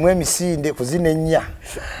Uganda erimu emisinde kuzina ennya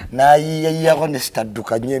nayiyako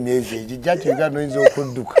nesitadduka nnyo emyezi egyo jjaki Uganda oyinza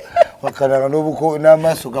okudduka wakananga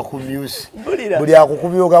n'amaaso gakumyusi buli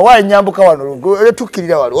akukubyoga wayi nyambuka wano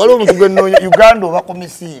tukkirira waliwo omuntu gwenoonya Uganda oba ku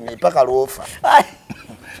misinde paka lwofa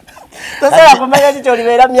Tosala kumanya chicho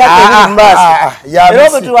libera myaka eri mbasa.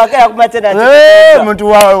 Ero mtu wakaya kumatena chicho. Mtu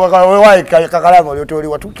wa KAKALAAMU lyotoli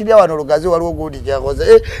watukirya wano lugazi waliwo gudi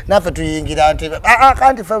kyakoze. Nafe tuyingira ante.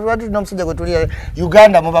 Kanti fa watu nomusajja gwetulia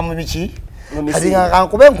Uganda muba mu biki? Kati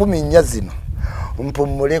ankube 10 nnya zino.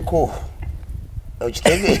 Mpumuleko.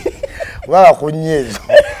 Okitege. Wala kunyezo.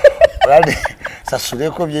 Wala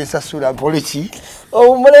sasuleko byesasula polisi.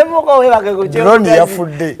 Omulemo ko webake ku cyo. Drone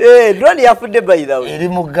yafudde. Drone yafudde by the way. Eri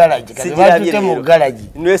mu garage. Kati batute mu garage.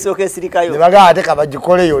 Nwesoke sirikayo. Nebaga ate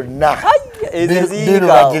kabagikole yonna. Biru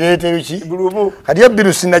bagirete biki? Bulumu. Kati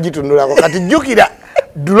biru sinagitundulako. Kati jukira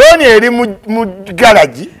drone eri mu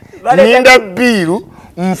garage. Ninda biru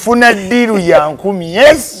mfuna diru ya 10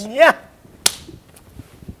 yes. Yeah.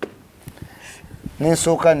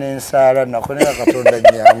 Nensoka nensala nakonera Katonda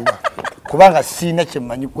nyamba. Kubanga sina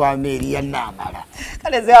kyemanyi kwa Ameria Nambala.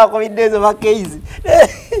 Kale ze akobidezo bakeizi.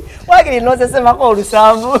 Wakiri nose sema ko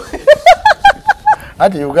olusambu.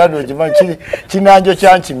 Ati Uganda okimanyi kinanjo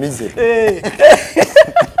kyanchimize.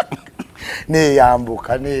 Ne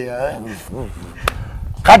yambuka ne.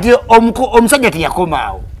 Kati omusajja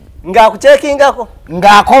teyakomaawo. Ngakuchekingako.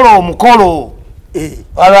 Ngaakola omukolo.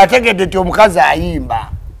 Abategedde ti omukazi ayimba.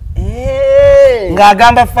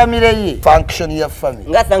 Ngagamba family ye function ya family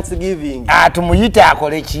nga Thanksgiving tumuyita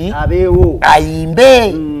akole ki abeewo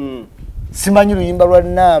ayimbe simanyi luyimba lwa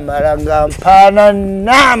Nambala nga mpana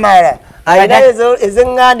Nambala ayina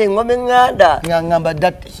ezengande ngome nganda ngamba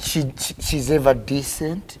that she's ever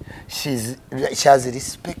decent she has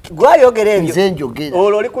respect gwayogera ebyo nze njogera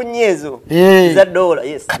olwo oli ku nnyezo za dola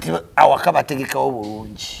yes kati awakaba tegekawo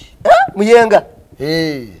bulungi muyenga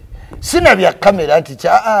sina bya kamera ati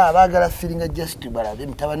cha bagala feeling just balabe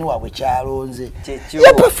mtabani wabwe kyalonze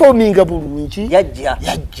ya performing bulungi yajja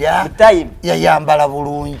time yayambala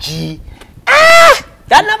bulungi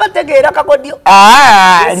Tana bategeera kakodio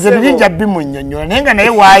nze birinja bimunyonyola nenga naye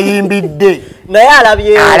wayimbidde naye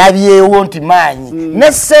alabyewo nti manyi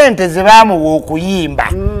ne sente ze bamuwa okuyimba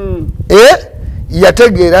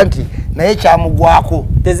yategeera nti naye kyamugwako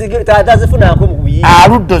tazifunako mu kuyimba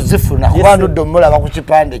aluddo zifuna kuba nduddo mulaba ku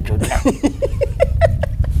kipande kyonna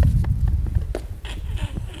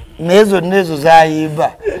nezo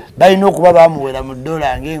zayimba balina okuba bamuwera mu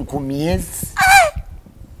dola ng'enkumi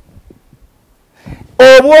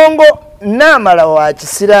obwongo Nambala wa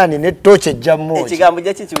kisirani ne toche ejjamu ekigambo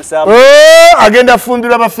gye kikyusamu agenda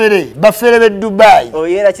fumbirwa bafere be Dubai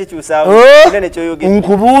oyera kikyusamu nene kyoyogera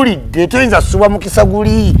nkubuulidde toyinza suba mu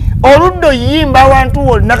kisaguli oluddo yimba abantu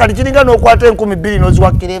wonna kati kiringa n'okwata 12,000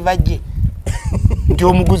 n'oziwa kereva gye nti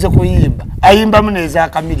omuguze kuyimba ayimbamu neza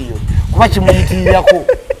akamiliyoni kuba kimuyitirirako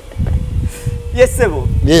yesebo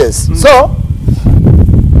yes so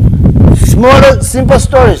simple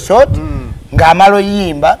story short ng'amalo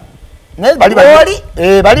yimba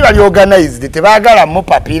bali organized tebagala mu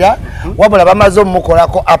papira wabula bamaze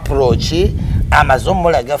mukolako approach amazo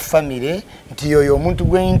mulaga family nti yoyo omuntu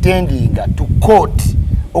gwe intendinga to court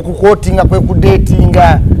okukotinga kwe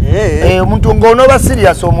kudatinga omuntu ngono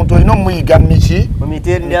serious omuntu olino muyiga miki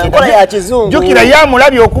omitendinga kola ya kizungu jukira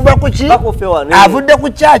yamulabye okuva ku ki avudde ku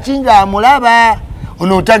chachi nga amulaba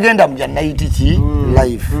ono utagenda mu night ki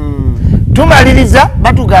live tumaliriza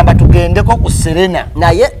batugamba tugendeko ku Serena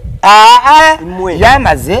naye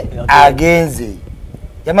yamaze agenze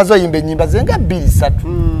yamaze oyimba ennyimba zenga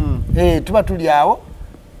 2-3 tuba tuli awo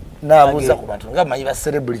nabuuza ku bantu nga manyi ba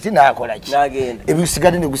celebrity nakola ki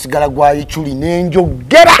ebisigadde ne gusigala gwa Ichuli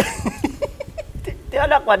n'enjogera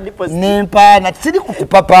nempaana siri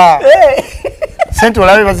kukupapa sente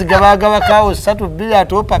olabe bazigabagaba kawo 3-2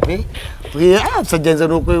 ate opape sajjanza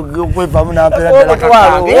n'okwevamu nampera ddala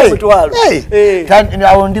kakange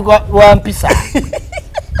awo ndi wampisa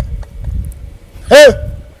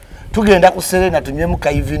tugenda ku Serena tunywemu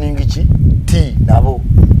ka evening ki tea nabo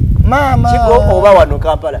mama Kigo oba wano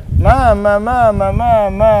Kampala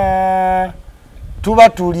mama tuba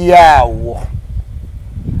tuli awo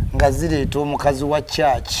nga zireeta omukazi wa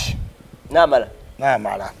church Nambala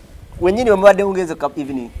wenyini wamubadde ngeze cup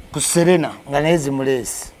evening ku Serena nga naye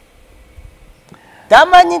zimulesi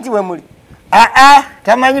tamanyi nti we muli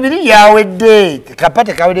tamanyi biri yawedde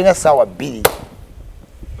kapate kawedde nga ssaawa 2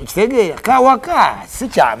 okitegeera kawaka si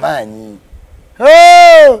kyamaanyi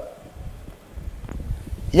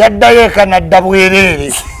yaddayo eka nadda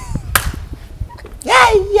bwereere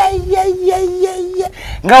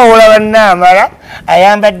nga olaba Nambala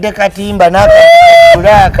ayambadde katimba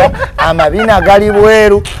n'akabulaaka amabina gali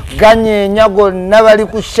bweru ganyeenya gonna bali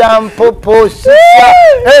ku shampopo sisa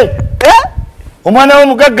omwana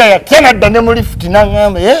w'omugagga yatya nadda ne mu lifuti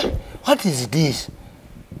n'aŋŋamba what is this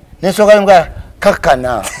nesooka nga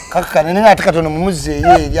kakkana naye ate katono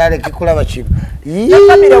mumuzzeeyo eri aleke kulaba kibu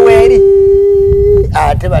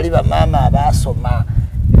ate bali bamaama abaasoma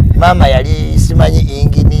maama yali simanyi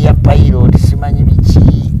inginiya pilot simanyi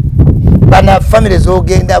biki bana famire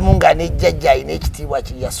zogendamu nga nejjajja alina ekitiibwa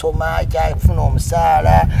kiri yasoma kyafuna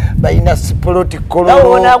omusaala balina sipoloti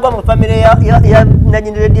kolonagwa mu famire ya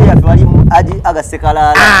nanyini radio yaffe walimu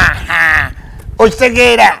agasekalaala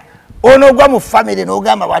okitegeera ono ogwa mu famire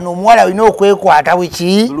n'ogamba wano omuwala olina okwekwata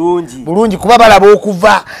wiki bulungi kuba balaba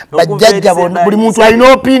okuva bajjajja buli muntu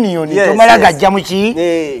alina opiniyoni tomala gajja muki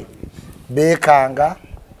beekanga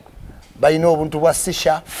balina obuntu bwa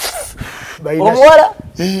sisha omuwala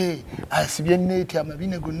asibye neeti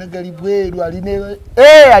amabina gonna gali bweru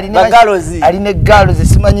alina egalozi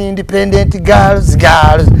simanyi independent girls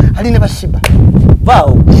alina bashiba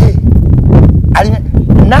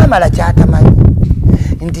Nambala kyatamanyi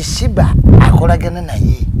nti Shiba akolagana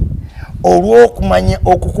naye olw'okumanya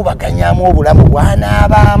okukubaganyamu obulamu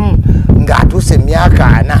bw'anaabaamu ng'atuuse emyaka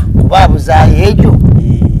 4 kuba abuzaayo ekyo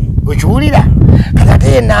okiwulira kati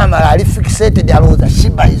ate ye Nambala ali fixated alowooza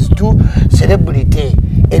Shiba is too celebrity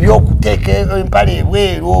ebyokuteeka empale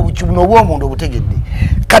ebweru obukibuno obw'omuntu obutegedde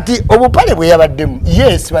kati obupale bwe yabaddemu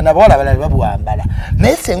yes banabawala balala babwambala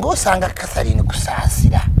naye senga osanga Catherine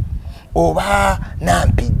kusaasira oba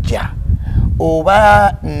Nampijja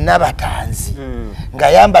oba Nabatanzi nga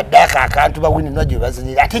yambadde akantu bawinirwa gye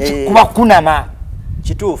bazinira ate kikuba kunama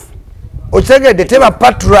kituufu okitegedde teba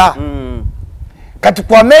patra kati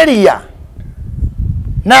ku Ameria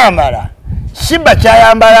Nambala Shiba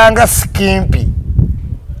kyayambalanga skimpi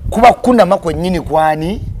kuba kunama kwennyini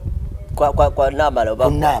kwani kwa Nambala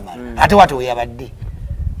ate wate weyabadde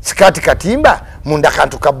sikati katimba munda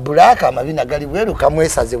kantu kabulaaka amabina gali bweru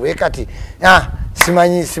kamwesaze bwe kati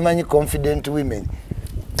simanyi confident women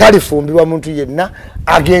talifumbirwa muntu yenna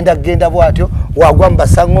agenda bwatyo wagwa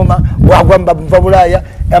mbasangoma wagwa mva Bulaaya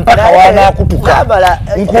mpaka wanaakutuka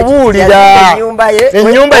nkubuulira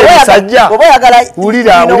ennyumba y'Omusajja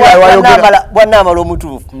ulira wayogera bwa Nambala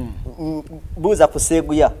omutuufu buuza ku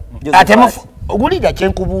Seeguya ate ogulira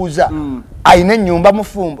kyenkubuuza ayina ennyumba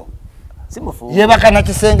mufumbo yebaka na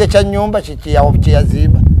kisenge kya nnyumba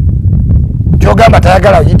kyeyazimba kyogamba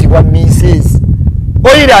tayagala oyitibwa Mrs.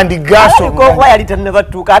 Oirandi gaso ko yali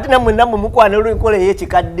tanabatuuka ate namwe mukwana olw'enkola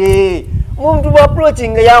ey'ekikadde muntu bwa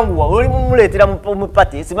approaching yangu oli mumuleetera mu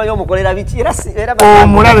party simanyi omukolera biki era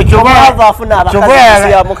omulabe kyova afuna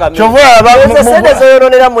abakazi ya mukamira sente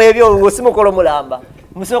zoyononera mu ebyo osimukola mulamba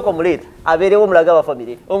musoko muleta aberewo mulaga wa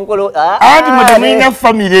family omukolo anti mutamina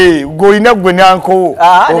family goina gwe nanko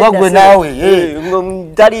oba gwe nawe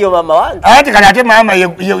taliyo mama wange anti kali ate mama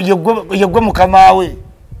yegwe mukamawe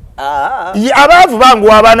abaavu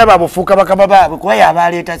bangu abaana babufuuka bakama baabwe kuba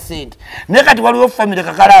yabaleeta sente naye kati waliwo family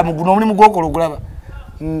Kakalaamu guno omulimu gw'okola ogulaba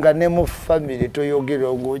nga ne mu family toyogera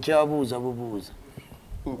ng'okyabuuza bubuuza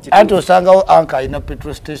anti osangawo anka alina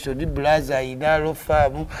petrol station blaza alina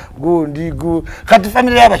lofamu gundi kati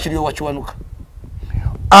family yabakiri owakiwanuka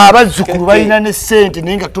abazzukulu balina ne sente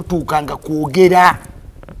naye nga totuukanga kwogera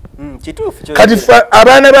kati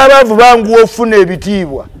abaana b'abaavu bangu ofuna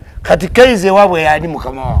ebitiibwa kati Keize waabwe yani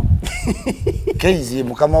mukama waabwe Keize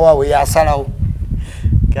mukama waabwe yasalawo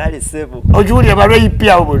kale sebo ojulia balweyipi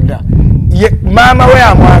abo bonna mama we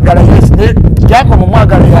amwagala yes jako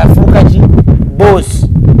mumwagala yafuuka ki boss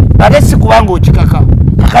ate si kubanga okikaka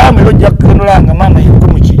Kakalaamu ero jja kukondolanga mama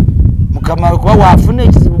yekumuki mukama kuba waafuna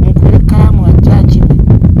ekizibu mukule Kalaamu akyaki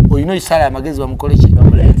olina isala amagezi bamukole ki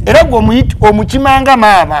era gwe omukimanga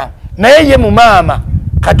maama naye ye mu maama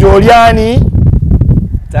kati olyani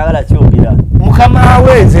tagala kyogera mukama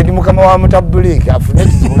wenze ndi mukama wa mutabulika afune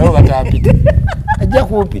ekizibu nabo batapita ajja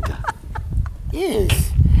kuupita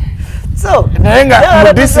yes So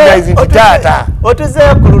nenga disguise tata otuze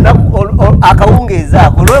ku lunaku akawungeeza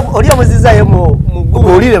ako oli omuzizayo mu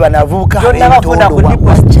gubu olire banavuka nabafuna ku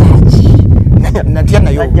natya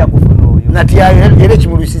nayo ajja kufuna oyo natya era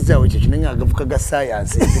kimulusizawo ekyo kinenga agavuka ga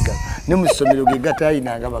science eziga ne mu ssomero ge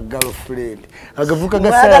gatayinanga ba girlfriend agavuka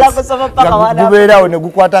ga science gubeerawo ne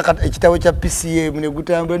gukwata ekitabo kya PCM ne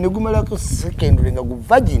gutambula ne gumalako secondary nga gu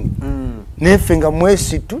virgin nefe nga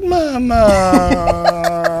mwesitu mama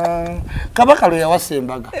kabaka lwe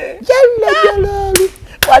yawasembaga jalalu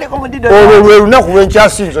wali ku mudido olwe lunaku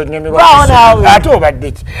lwenkyasinzo nyemerwa ate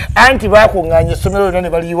obadde ki anti bakunganya essomero lyonna ne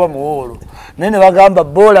baliyiwa muwolo naye ne bagamba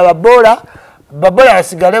babola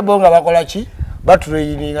basigale bo nga bakola ki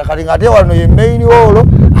batraininga kati nga ate wano ye main holo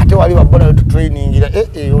ate wali babola wetutrainingira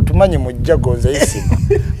otumanye mu jjago nze Isma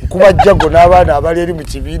nkuba jjago n'abaana abali eri mu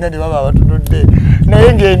kibiina ne baba abatunudde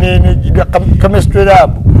naye ng'enene chemistry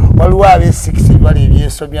lab waliwo abe6 bali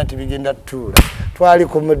ebyesomya nti bigenda tuula twali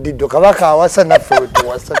ku mudido kabaka awasa naffe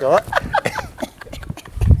wetuwasa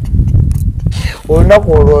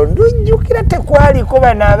olunaku olwo ndujjukira tekwaliko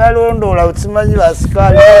bano abalondoola okimanyi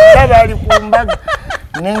basikaali bonna bali ku mbaga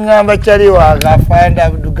neŋŋamba kyali wange afanda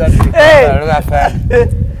abdugafanda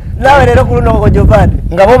nawe leero ku luno okojopande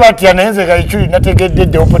nga bo batya naye nze Kaichuli nategedde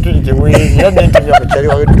the opportunity weeri era nentebya ku kyali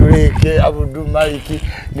wange tuleke Abdul Maliki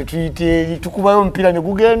ne tuyita eri tukubayo omupiira ne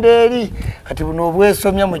gugenda eri kati buno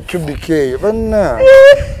obwesomya mu cubic eyo bonna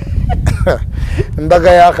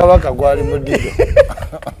embaga ya kabaka gwali mudido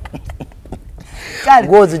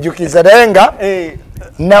gwozijukiza naye nga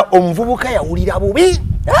na omuvubuka yawulira bubi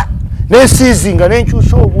nesiizinga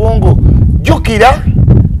nenkyusa obwongo jukira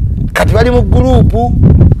kati bali mu gurupu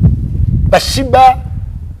bashiba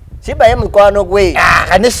ye mukwano gwe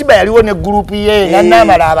ne Shiba yaliwo ne gurupu ye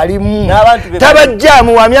nanamala abalimu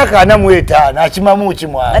tabajjamu wa myaka 45 akimamu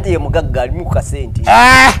kimwana ate ye mugagga alimu ku kasente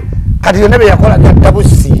kati yonna be yakolaga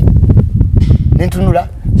tabusi nentunula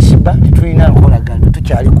Shiba tulina nkolagana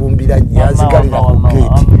tukyali kumbira yanzigalira ku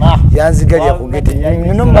gate yanzigalira ku gate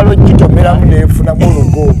nino malo gitomeramu nefuna mu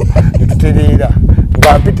lugo netutereera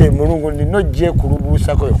nga mpite mulungu nino gye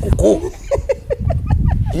kulubuusako kuku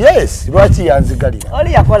yes lwaki yanzigalira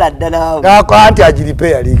oli yakola ddala ngako anti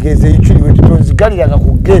agiripeya ligeze ichuliwe tutonzigaliraga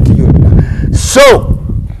ku gate yonna so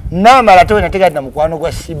namala towe nategadde mukwano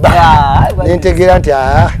gwa Shiba nentegeera nti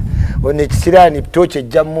one ekisiraani toche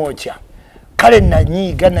ejja mocha kale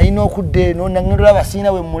nanyiga nalina okudda eno nang'endera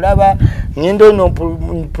abasiina we mulaba ng'enda ono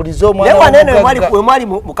mpuliza omwana we mwali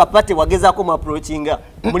mu kapate wagezaako mu approachinga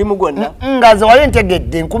mulimu gwonna nga nze wali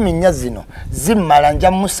ntegedde 10 zino zimmala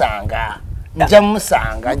nja musanga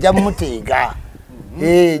nja muteega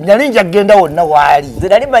nyali nja genda wonna waali nze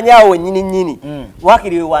nali manyaawo wennyini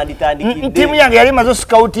wakiri we wanditandikidde ttiimu yange yali maze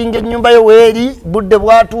scouting ennyumba yo weeri budde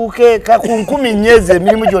bwatuuke ku 10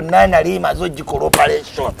 emirimu gyonna nali maze ogikola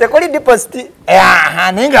operation tekuli deposit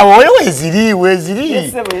naye nga woyo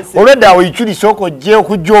weeziri olwedde awo iculisa okojje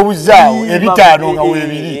okujja obuzaawo ebitaano nga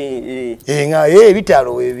weebiri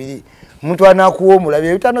ebitaano weebiri omuntu anaakuwa omulabi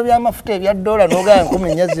ebitaano by'amafuta ebya $1 n'ogaya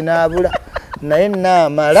 10 zinaabula naye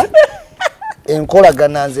naamala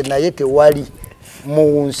enkolagana nze naye tewali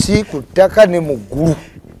mu nsi ku ttaka ne mu ggulu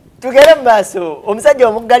tugere mu maaso omusajja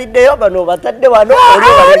omuggaliddeyo bano batadde wano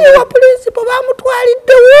abapulinsipo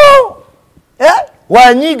bamutwaliddewo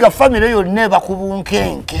wanyiiga famire yonna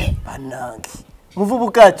bakubunkenke bannange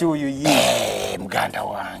muvubuka ki oyo ye muganda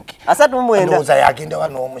wange 39 ndowooza yagenda wa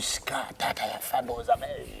n'omusika taata yafa ndowooza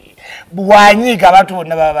wanyiiga abantu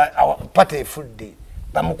bonna pata efudde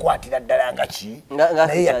bamukwatira ddala nga ki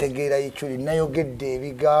naye yategeera Ichuli nayogedde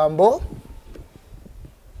ebigambo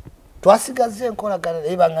twasigaze enkolagana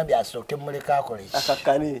naye bangambye asooke muleka akole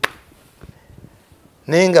akakane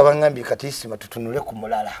naye nga bangambye kati Isma tutunule ku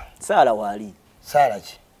mulala saala waali saala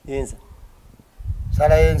ki yenza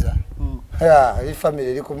saala yenza eri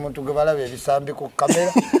famire eri ku muntu gwe balaba ebisambi ku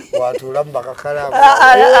kamera watuulamu bakakalaamu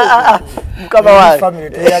mukama wange famire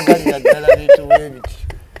teyagalira ddala bintu bwebiti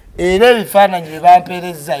era ebifaananyi bye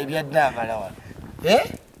bampeerezza ebya Nambala wano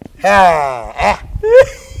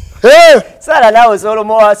saala naawe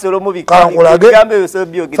solomo bigambo ebyo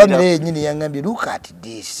sobyogerera famire yennyini yangambye look at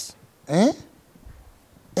this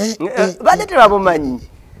badde tebamumanyi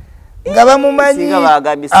nga bamumanyi singa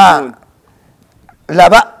bagambye sikuuni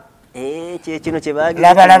laba kyekino kye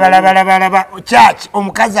bagambye laba church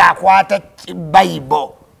omukazi akwata Bible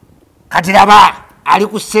kati laba ali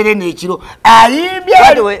ku serene ekiro ayimbye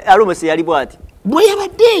alumose yali bwati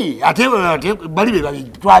Gweyabadde ate bali be babiri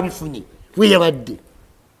twabifunye Gweyabadde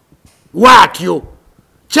watyo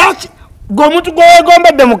church gomuntu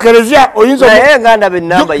gwegombedde mu kereziya oyinza naye nga ndabe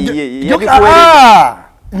ennamba yiye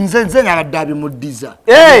nze nabadde abimuddiza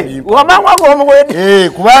wamangwa ng'omuwede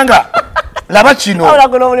kubanga laba kino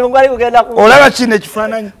guno omulimu gwali kugenda ku olaba kino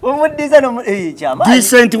ekifaananyi omuddiza kyamaanyi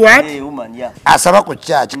decent what asaba ku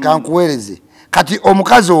kyaki kankuweereze kati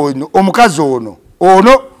omukazi ono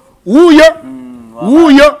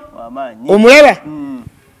wuuyo omulaba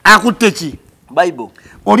akutte ki Bible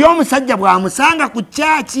oli omusajja bw'amusanga ku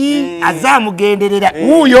kyaki azaamugenderera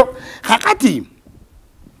wuuyo kakati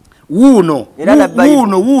wuuyo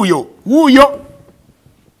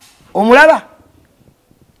omulaba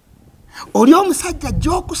oli omusajja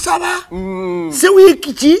gy'okusaba si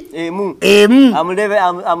wiiki ki emu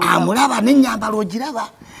amulaba n'ennyambala ogiraba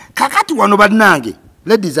kakati wano bannange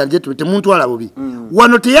ladies and gentlemen temuntwala bubi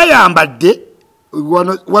wano teyayambadde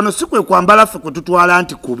wano si kwe kwambala ffe kwe tutwala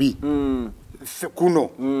nti kubi ffe kuno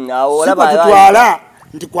si kwe tutwala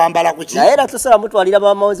nti kwambala kuki naye era tusala mutwalira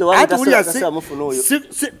bamawoze wamutasala mufuna oyo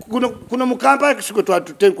kuno mu kampala kishiko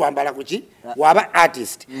twatute kwambala kuki waba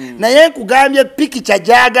artist naye nkugambye pikicha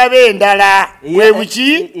gyagaba endala bwe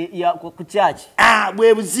buki ku kyaki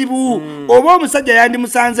bwe buzibu oba omusajja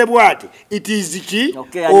yandimusanze bw'ati it is ki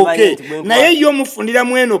okay naye yo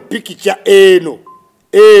mufundiramu eno pikicha eno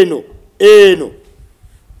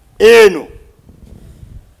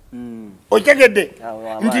okitegedde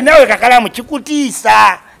nti nawe Kakalaamu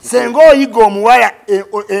kikutiisa senga oyiga omuwala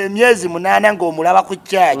emyezi 8 ng'omulaba ku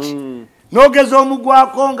kyaki n'ogeza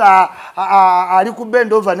omugwako nga ali ku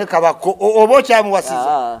bendova ne kabako oba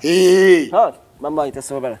okyamuwasiza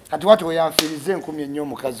kati wati weyanfiiriza 10 ennyo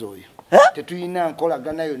omukazi oyo tetulina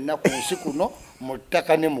nkolagana yonna ku nsi kuno mu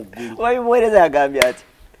ttaka ne mu ggulu muweereza yagambye ati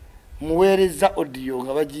muweereza odiyo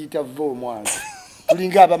nga bagiyita va omwange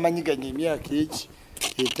tulinga abamanyiganya emyaka eki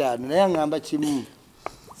 5 naye aŋŋamba kimu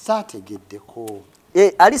saategeddeko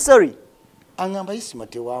ali sorry aŋŋamba Isma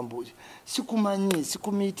tewambuuza sikumanyi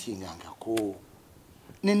sikumiitingangako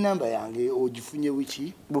n'ennamba yange ogifunye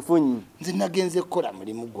wiki bufunyi nze nagenze kukola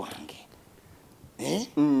mulimu gwange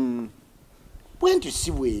bwentyo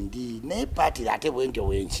si bwendi naye paatira ate bwentyo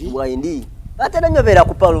wenki bwendi ate nanyobeera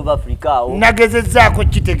ku Power of Africa awo nagezezzaako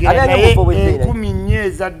kitegeera naye 10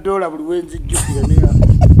 eza $1 buli wenzijjukira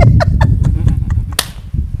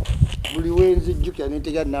buli wenzijjukira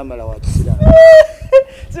netega Nambala wa kisiraani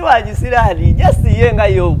si wa kisiraani just ye nga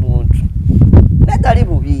y'omuntu natali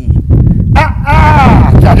bubi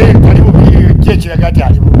tali bubi kyekiraga ati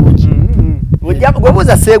ali bulungi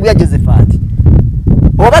gwebuuza Seeguya Josephat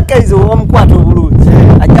oba kaize omukwata obulungi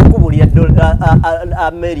ajja kubulira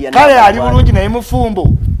Ameria kale ali bulungi naye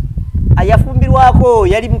mufumbo ayafumbirwako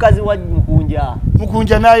yali mukazi wa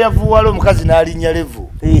mukunja n'ayavuwala omukazi n'alinnya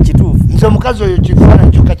levu kituufu nze omukazi oyo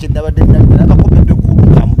kifaananyi kyokka kye nabadde nalabako bebekulu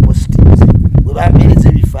ng'amupositinze bwe bampeereza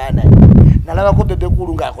ebifaananyi nalabako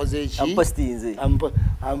bebekulu ng'akoze eki amupositinze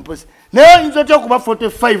naye oyinza otya okuba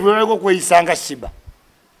 45 webaliko okweyisanga Shiba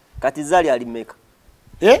kati Zali ali mmeka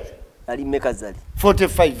ali mmeka Zali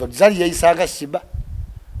 45 Zali yeyisanga Shiba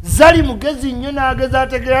Zali mugezi nnyo n'ageza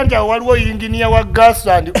ategeera nti awo waliwo yinginiya wa gas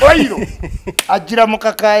and oil ajjira mu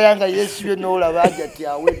kakaaya nga yeesibye n'olaba aja ti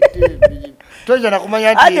awedde emirimu toyinza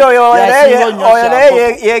nakumanya nti oyo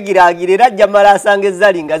naye yeegiraagira era ajja mala asanga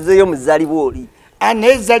ezzali nga azzeeyo mu zzali bw'oli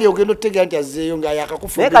naye Zali ogenda otegeera nti azzeeyo nga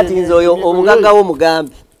yakakufumbira naye kati nze oyo omugagga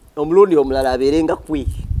w'omugambi omulundi omulala abeere nga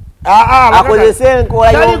kwiki akozese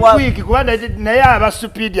enkola kwiki kuba naye aba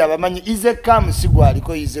supiidi abamanyi izekamu si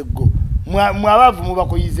gwaliko izeggo mwabavu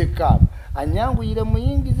mubako yizekamu anyanguyire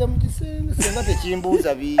muyingize mu kisenge senga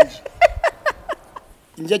tekimbuuza bingi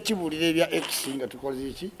nja kibuulira ebya X nga tukoze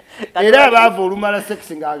iki era abaavu olumala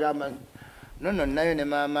sex ng'agamba nono nayo ne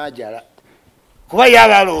maama ajala kuba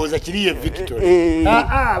yaba alowooza kiri ye Victory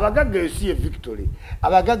abagagga eyo si ye Victory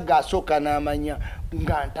abagagga asooka n'amanya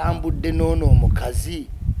nga ntambudde noono omukazi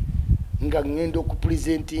nga ngenda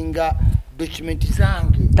okupresentinga document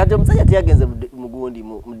zange kati omusajja teyagenze mugundi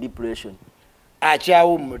mu depression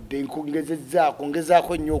akyawumudde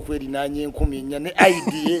ngezaako nnyo okwerinanya 10 ne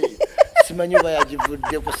idea simanyi oba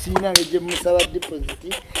yagivuddeko siina ngegye musaba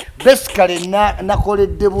deposit basically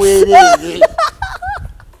nakoledde bwereere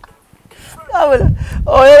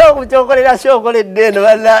oyo okukyokolera kyokoledde eno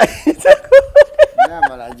bana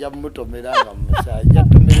Nambala nja mutomera nga musajja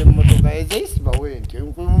tomere emmotoka eze Isma wenti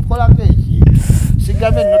nkolako eki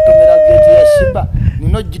sigambe notomera geeti ya Shiba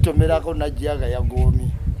ninogitomerako najjaga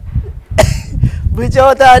yagoomi buli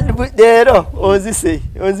kyotandero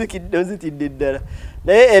onzitidde ddala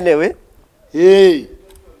naye anyway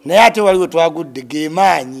naye ate waliwo twagudde ge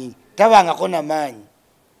maanyi tabangako na maanyi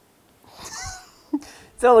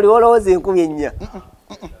so buli wolowooza 4,000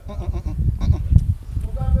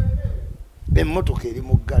 emmotoka eri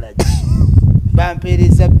mu garagi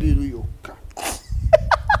bampeereza biru yokka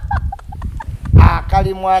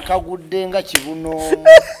akalimu akagudde nga kibuno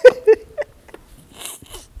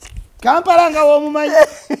Kampala nga womumanyi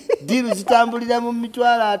diru zitambulira mu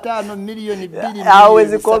mitwalo 5 milioni 2 awe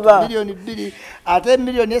zikoba milioni 2 ate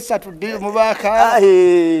milioni 3 diru mubaka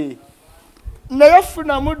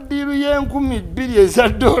nayafuna mu diru ye$10,000 eza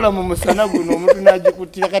dola mu musana guno omuntu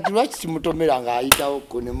najikutira kati lwaki simutomera nga ayitawo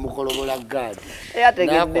ko ne mukolobola gadi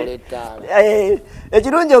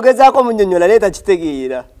ekirungi ogezaako munnyonnyola leeta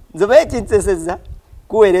kitegeera nzoba ekinseseza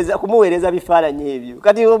kumuweereza bifaananyi ebyo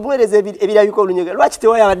kati omuweereza ebirabika olunyoga lwaki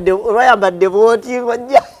tewayambadde bwoti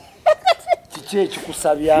wajja kiki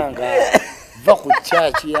ekikusabyanga va ku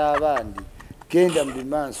kyaki y'abandi genda mu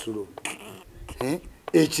bimansulo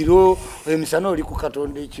ekiro emisana oli ku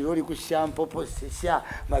katonda ekiro oli ku shampopo sesha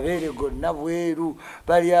mabeere gonna bweru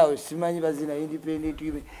bali awo simanyi bazina independent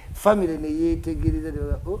family ne yeetegereza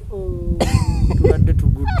tubadde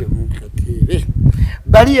tugudde mu katebe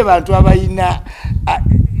bali abantu abayina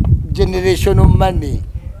generational money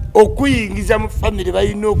okuyingiza mu family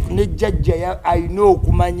bayino nejjajja ayina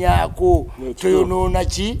okumanyako toyonoona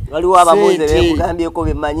ki waliwo ababuuze beekugambyeko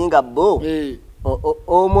bemanyi nga bo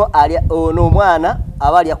ono omwana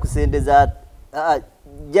aba alya kusendeza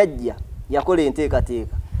jjajja yakola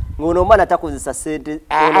enteekateeka ng'ono omwana takozesa sente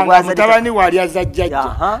mutabani walya za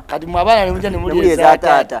jjajja kati mu abaana nemujja nemuli eza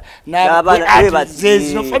taata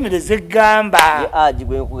zino family zeggamba aji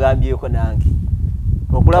gwe nkugambyeko nange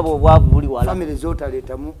okulaba obwavu buli wala family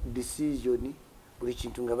zotaleetamu decision buli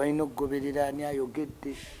kintu nga balina okugoberera ani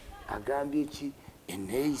ayogedde agambye ki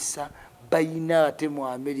eneeyisa bayina ate mu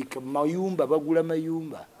America mayumba bagula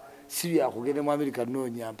mayumba si byakugenda mu America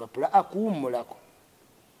noonya mpapula akuwummulako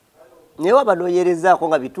naye wabanoonyerezaako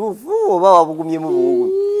nga bituufu oba wabugumyemu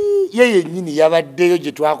buwugu ye yennyini yabaddeyo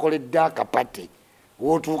gye twakoledde akapate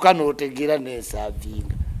wootuuka n'otegeera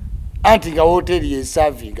n'ensaavinga anti nga wooteri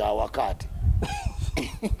yensaavinga awakaate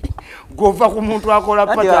gova ku muntu akola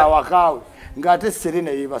pate awakaawe ng'ate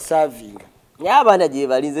serena yebasaavinga naye abaana gye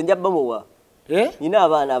balinze njabba muwa nina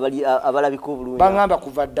abaana abalabika obulungi baŋŋamba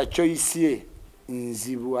kuva dda choice ye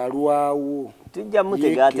nzibu alwawo tujja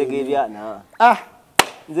mutegeategeebyana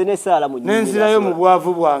nze ne saala mu nenzirayo mu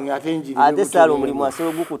bwavu bwange ate njiri ate saala omulimu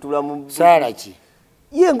asobola gukutula mu saala ki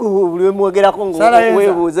ye buli wemwogerako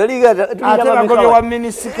ngwebuuza ate bagobye wa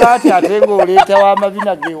minisikaati ate ng'oleeta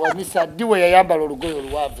w'amabina ge wamisa ddi we yayambala olugoye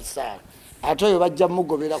oluwanvu saala ate oyo bajja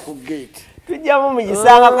mugobera ku geeti tujjamu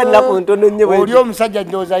mugisangako ennaku ntono nnyo oli omusajja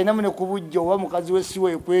ndowooza alinamu ne ku bujja oba mukazi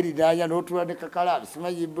w'essiwa ekwerinaanya n'otula ne kakalaamu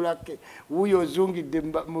simanyi bulake wuuyo ozungidde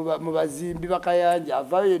mu bazimbi bakayanja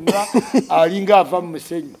avayo yenna alinga ava mu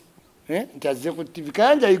musenyu nti azze ku tv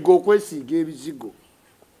kayanja yiga okwesiiga ebizigo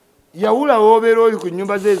yawula woobeera oli ku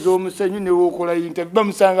nnyumba ze ez'omusenyu ne wookola interview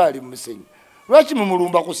bamusanga ali mu musenyu lwaki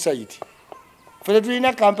mumulumba ku sayiti ffe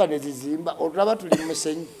tetulina kampani ezizimba otulaba tuli mu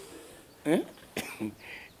musenyu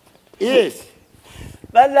yes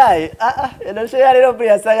banaye eno sheyalero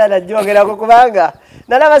pia sagala jogerako kubanga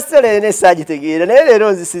nalaba sole ne sagitegeera naye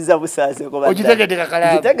leero nzisiza busaase ko bata ogitegedde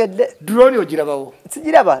Kakalaamu ogitegedde drone ogirabawo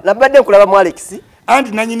sijiraba nabadde nkulaba mu Alex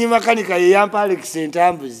anti nanyini makanika ye yampa Alex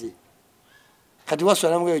entambuze kati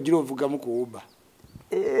waswala mu giro ovuga mu kuuba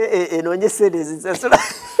enonye sede zisasula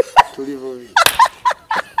tulivo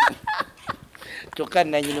toka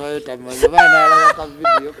nanyini wayo tamanyo bana alaba ka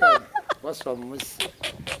video ka waswa musi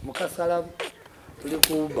mukasala tuli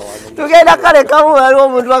kuuba wano tugenda kale kamu waliwo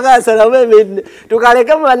omuntu akasala mwemene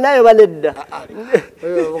tukaleke mu banayo banedda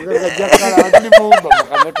ogenda jakala atuli kuuba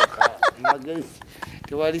mukamotoka magezi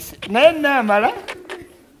tewalisi naye namala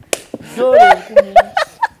dole nkumi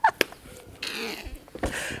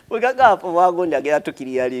wekakapo wagondi agera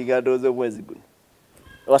tukiriya liga ndozo mwezi guno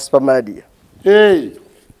wa Supermadia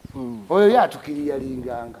oyo yatukiriya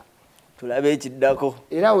linganga tulabe ekiddako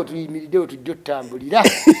era we tuyimiridde we tujja otutambulira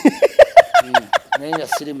naye nga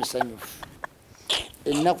siri musanyufu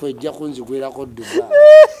ennaku ejja kunzigwerako Dubai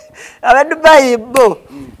abadubayi bo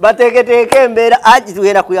bateeketeeke embeera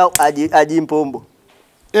agitugenda kuya agimpombo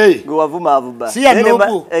gwe wavuma avuba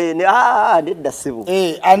nedda ssibu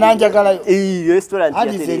ananjagalayo restaurant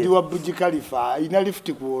hadize ndi wa Burj Khalifa ina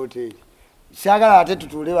lift ku hoteli shagala ate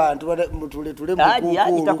tutule bantu mutule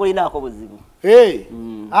mukukulu takolinaako buzibu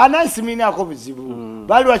anaisimina buzibu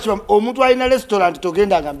bali wakiba omuntu alina restaurant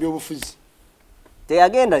togenda nga mbyobufuzi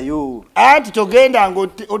teyagenda yo anti togenda nga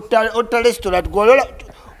otta restaurant golola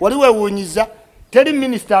wali wewuunyiza teri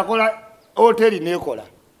minister akola hoteli nekola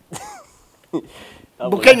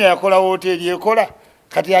Bukenya yakola hoteli ekola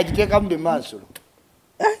kati agiteekamu bemansolo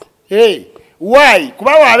why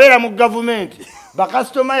kuba wabeera mu government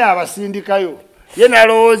bakasitoma yabasindikayo ye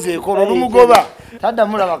nalowoozeeko olumugoba tadda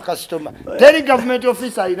mulaba customer teri government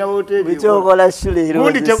officer alina hoteli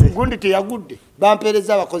gundi teyagudde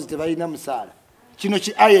bampeereza abakozi tebalina musaala kino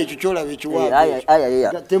aya ekyo kyolaba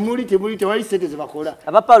ekiwaavu temuli tewali sente zebakola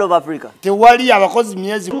abapalo of Africa tewali abakozi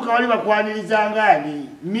myezi wali bakwaniriza ngaani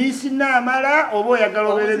miss Nambala oba oyagala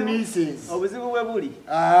obeere misses obuzibu bwe buli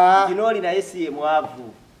kino oli naye si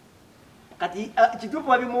mwavu kati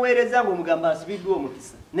kituufu abimuweereza ng'omugamba asubiddwa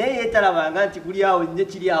omukisa naye yeetalabanga nti kuli awo nnyo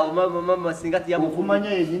kiri awo mama singa okumanya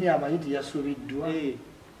yennyini amanyi nti yasubiddwa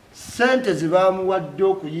sente zebaamuwadde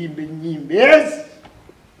okuyimba ennyimba ezi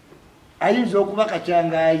ayinza okuba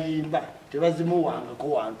kakyanga ayimba tebazimuwangako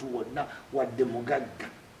wantu wonna wadde mugagga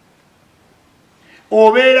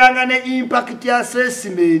obeeranga ne impact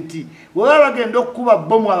assessment bweba bagenda okukuba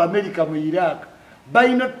bomu Abamerika mu Iraq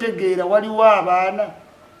balina okutegeera waliwo abaana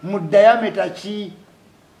mu diameter ki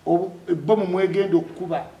bomu mwegenda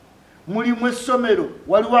okukuba mulimu essomero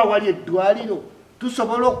waliwo awali eddwaliro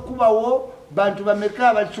tusobola okukubawo bantu bameka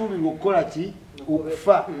abasuubirwa okukola ki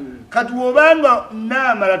okufa kati wobanga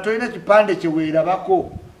Nambala tolina kipande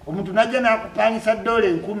kyeweerabako omuntu najja nakupangisa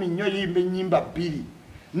 $10,000 nnyo yimba ennyimba 2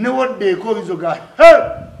 newoddeeko obizoga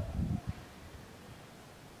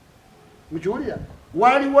mukiwulira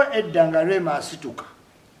waliwo edda nga Rema asituka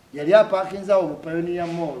yali apakinzawo mu Pioneer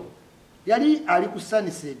Mall yali ali ku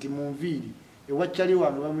Sunset mu Nviiri ewakyali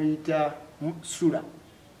wange bamuyita Sula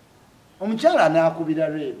omukyala anaakubira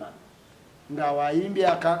Rema nga wayimbye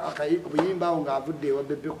obuyimba awo ng'avudde ewa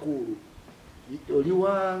Bebe Kulu oli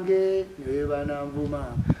wange newebana nvuma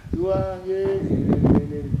wange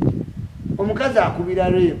omukazi akubira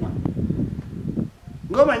Rema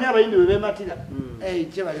ng'omanyi abayimbi bwe beematira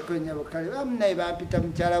kye baliko nnyabo kale bamunaye bampita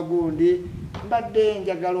mukyala gundi mbadde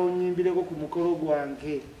njagala onyimbireko ku mukolo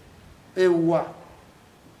gwange ewa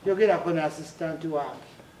yogerako ne assistant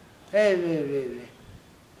wange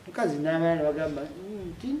mukazi n'abaana bagamba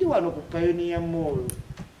nti ndi wano ku Pioneer Mall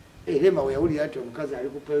Rema we yawulira nti omukazi ali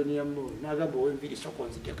ku Pioneer Mall n'agamba ow'enviiri soko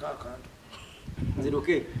nziteko akantu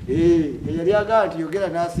nziruke eyali agamba nti yogera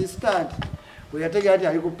ne assistant we yategera nti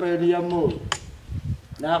ali ku Pioneer Mall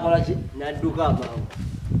n'akola ki n'adduka amaawo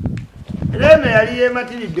Rema yali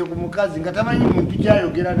yeematiridde ku mukazi nga tamanyi muntu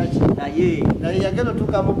kyayogera naki naye yagenda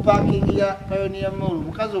otuuka mu parking ya Pioneer Mall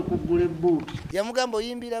omukazi okuggula ebbuutu yamugamba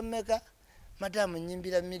oyimbira mmeka madamu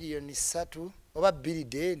nyimbira $3,000,000 oba 2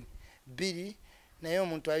 deni 2 naye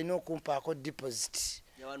omuntu alina okumpaako deposit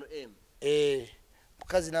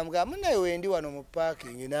mukazi namugamba naye wendi wano mu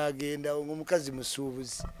parking n'agendawo ng'omukazi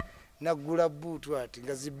musuubuzi naggula bbuutu ati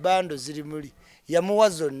nga zibbando ziri muli yamuwa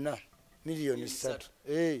zonna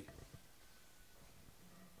 $3,000,000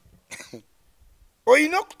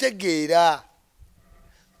 oyina okutegeera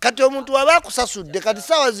kati omuntu waba akusasudde kati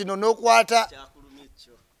saawa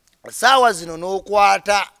zino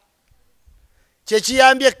n'okwata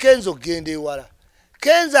kyekiyambye Kenzo okgenda ewala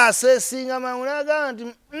Kenzo aseesinga mangu n'agamba nti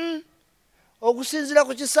okusinziira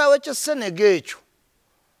ku kisaawe ky'Esenega ekyo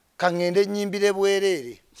kaŋŋende nnyimbire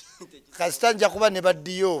bwereere kasita nja kuba ne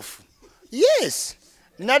baddiyoofu yes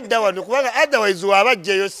nadda wano kubanga otherwise waaba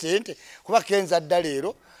ajjayo ssente kuba Kenzo adda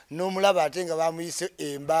leero n'omulaba ate nga bamuyise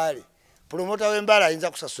embaale promota w'embaale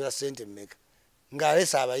ayinza kusasula ssente mmeka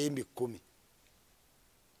ng'aleese abayimbi 10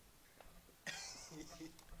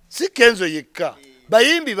 si Kenzo yekka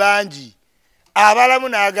bayimbi bangi abalamu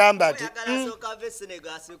n'agamba ati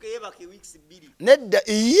nedda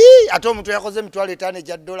ate omuntu yakoze $5,000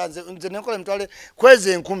 egya dola nze nenkola $4,000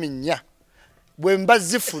 kwezi 10,000 bwe mba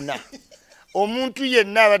zifuna omuntu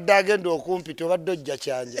yenna abadde agenda okumpita obadde ojja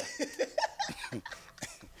kyanja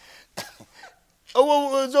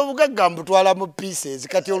obugagga mbutwala mu pieces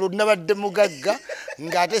kati olwo nabadde mugagga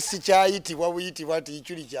ng'ate sikyayitibwa buyitibwa nti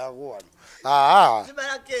ikyuli kyangu wano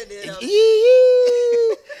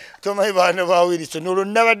tomanyi baana ba Wilson olwo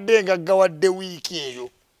nabadde ngaggawadde wiiki eyo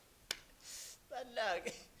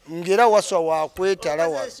ngera waswa wakwetala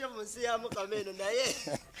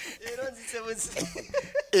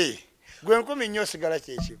gwe 10 nnyo osigala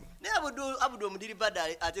kyekimu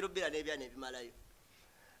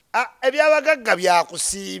ebyabagagga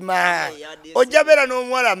byakusiima ojja beera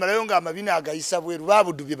n'omuwala amalayo ng'amabina agayisa bweru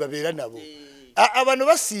babudu bye babeera nabo abano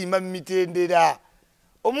basiima mu mitendera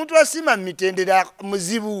omuntu asiima mu mitendera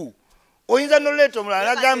muzibu oyinza n'oleeta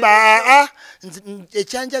omulala n'agamba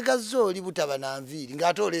ekyanjagazza oli butaba na nviiri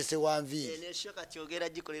ng'ate oleese wa nviiri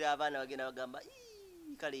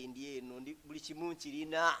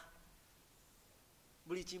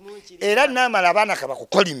era Nambala abaana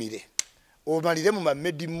kabakukolimire omalire mu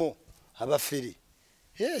mamedimo abafere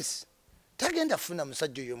yes tagenda funa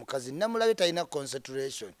musajja oyo omukazi namulabe talina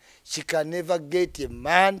concentration she can never get a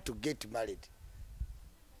man to get married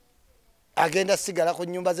agenda sigala ku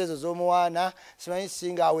nyumba zezo z'omwana simanyi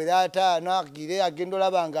singa awera ataano agire agenda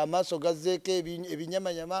olaba nga amaaso gazzeeko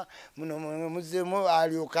ebinyamanyama muno muzzemu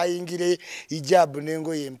alyoka ayingire ijabu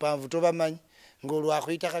n'engoye empanvu tobamanyi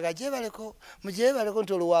ng'olwakuyita kagajebaleko mujebaleko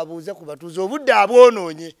nti olwabuuza ku batuuze obudde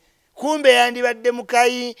abwonoonye kumbe yandibadde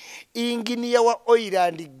mukayi inginiya wa oil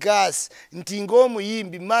and gas nti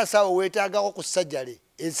ng'omuyimbi maaso awo weetaagako ku ssajjale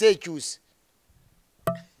ensi ekyuse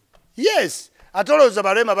yes atolooza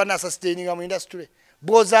balema banasastaininga mu industry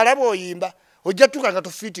bw'ozaala bw'oyimba ojja tuka nga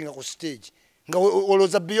tofiitinga ku stage nga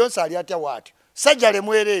olooza Beyonce ali atya waatyo ssajjale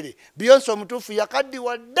mwereere Beyonce omutuufu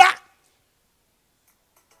yakaddiwa dda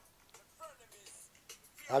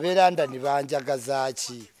abeera ndani banjagaza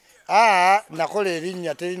ki nakola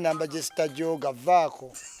erinnya teri namba gye sitajooga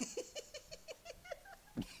vaako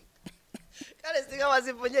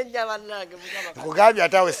nkugambye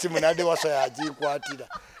ate awo essimu nadde waso yagikwatira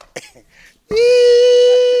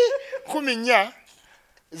 14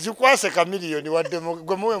 zikwase kamiliyoni wadde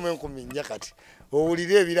gwe muwemu 14 kati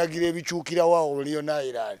owulire ebiragiro ebikyukirawo awo oliyo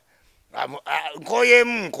nairani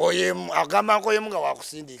nkoyemu agamba nkoyemu nga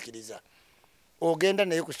wakusindiikiriza ogenda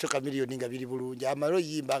naye ku kamiliyoni nga biri bulungi amala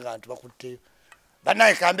oyimba nga bantu bakutteyo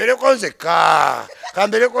banaye kambereko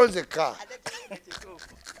nzekka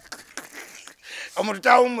omuntu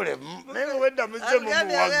tawumulemu naye wedda muzze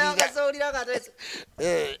mumuwagira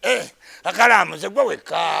Kakalaamu ze gwe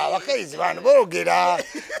wekka bakayizi bano boogera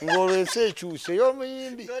ng'olwensi ekyuse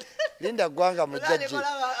y'omuyimbi linda gwanga mujjajje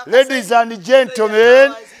ladies and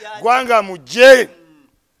gentlemen gwanga mujje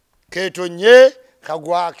keetonye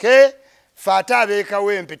kagwake fata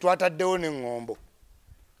abeekawempe twataddewo n'eŋŋombo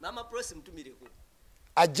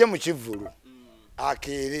ajje mu kivvulu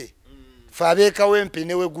akeere fe abeekawempe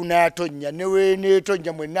newe gunaatonnya newe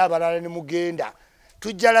neetonnya mwenna abalala ne mugenda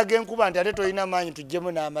tujjalaga enkuba nti ate tolina maanyi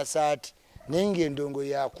tujjemu n'amasaati naye ng'endongo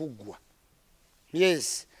yakuggwa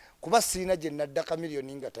yes kuba sirina gye nadda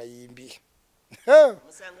kamiliyoni nga tayimbye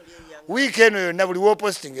wiiki eno yonna buli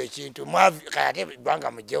wopostinga ekintu kayate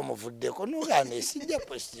gwanga mujje omuvuddeko nogana esijja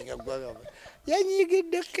postinga gwanga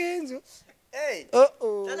yanyigidde kenzo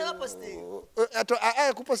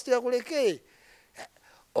kupostinga kuleke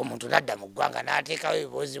omuntu nadda mu ggwanga n'ateekawo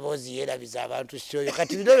ebiboozibozi yeerabiza abantu kyoyo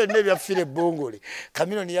kati bino byonna ebyaffire ebbongole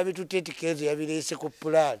kamiliyoni yabitutte eti kenzo yabireese ku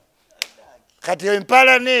pulaani kati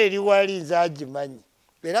empala neeri wali nze agimanyi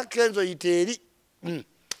era kenzo yita eri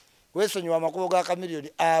weesonyiwa amakubo ga kamiliyoni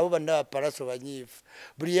abo banna bapalaso banyiifu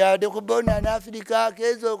buli yadde ku bona n'afirika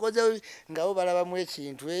kenzo okoze nga bo balabamu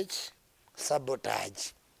ekintu eki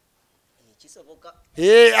sabotage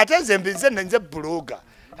ate nze buloga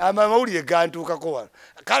amawulire gantuukako wano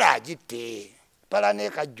kale agitte pala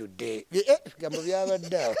nekajjudde bigambo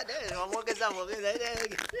byabadde awo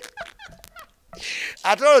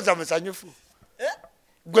ate olowooza musanyufu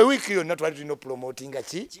gwe wiiki yonna twali tulina opromotinga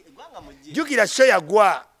ki jjukira sho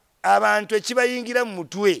yagwa abantu ekibayingira mu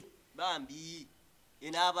mutwe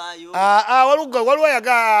waliwo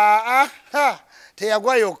yaga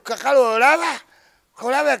teyagwa yokka kale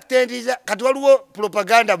olaba tendiza kati waliwo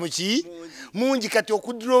propaganda muki mungi kati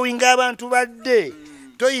okudrowinga abantu badde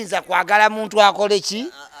toyinza kwagala muntu akole ki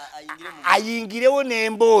ayingirewo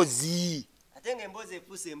n'emboozi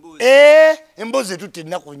emboozi etutte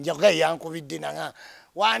ennaku njaga yankubidde nanga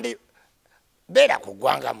wandi beera ku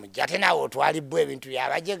ggwanga mujja ate naawe otwalibbwa ebintu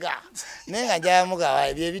byabajega naye nga njabamugawa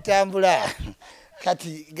ebyo ebitambula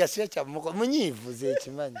kati gasira kyamuko munyiivuze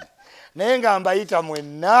ekimanyi naye nga mbayita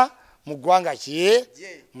mwenna mu ggwanga kiye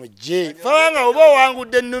mujje fabanga oba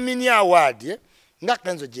owangudde nomini award nga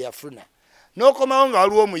kenzo gye yafuna n'okomawo nga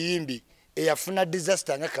waliwo omuyimbi eyafuna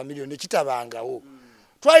disaster nga kamiliyoni ekitabangawo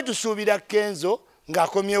twali tusuubira kenzo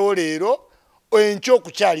ng'akomyewo leero enkya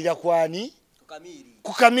okukyalira kwani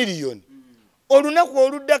ku kamiliyoni olunaku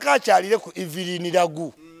oluddako akyalire ku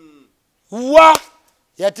iviriniragu wa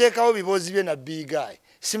yateekawo biboozi bye na bigayi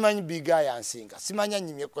simanyi bigayi ansinga simanya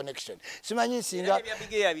nyimye connection simanyi nsinga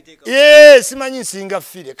simanyi nsinga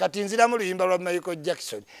fire kati nziramu luyimba lwa Michael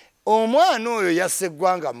Jackson omwana oyo yasse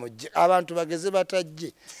eggwanga mujje abantu bageze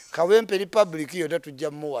batajje Kawempe Republic yonna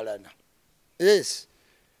tujja muwalana yes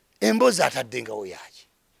emboozi ataddengawo yaki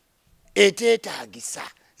eteetaagisa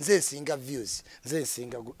nze nsinga views nze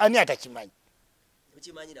nsinga ani atakimanyi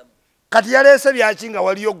kati yaleese byaki nga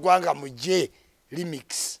waliyo ggwanga mujje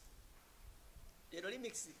remix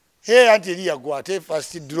anti eri yagwa ate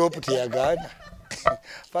first drop teyagaana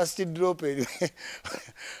first drop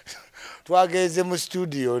twagenze mu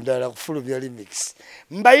studio ndala kufulumya remix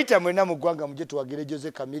mbayita mwena mu ggwanga mujje tuwagire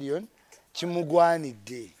Jose Chameleone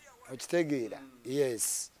kimugwanidde okitegeera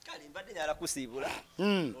Yes. Kali mbadde nyala kusiibula.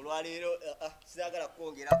 Olwaleero sigala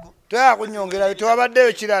kwongerako. Toya kunyongera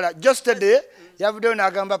tewabaddeyo kirala. Just today yavuddeyo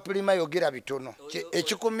n'agamba Prima yogera bitono.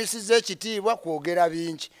 Ekikumisiza ekitiibwa kwogera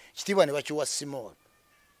bingi. Kitiibwa ne bakiwa Simon.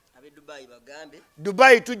 Dubai bagambe.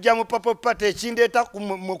 Dubai tujja mu papa pate ekindeeta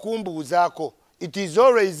mukumbuuzaako. It is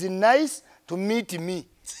always nice to meet me.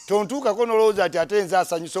 Tontuukako nolowooza ati ate nze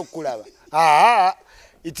asanyusa okukulaba.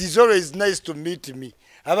 It is always nice to meet me.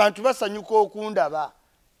 Abantu basanyuka okundaba.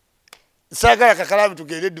 Saagala Kakalaamu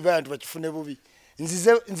tugende Dubai abantu bakifune bubi.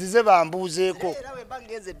 Nzize bambuuzeeko. Era we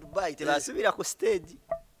bagenze Dubai tebasubira ku stage.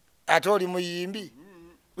 Ate oli muyimbi.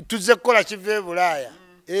 Tuzze kukola kiva e Bulaaya.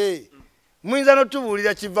 Muyinza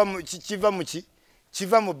n'otubuulira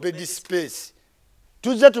kiva mu bed space.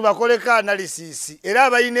 Tuzze tubakoleko analysis era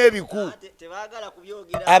abalina ebiku.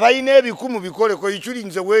 Abalina ebiku mu bikoleko ikyuli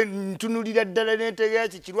nze we ntunulira ddala n'entegeera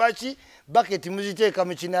kikirwaki bucket muziteeka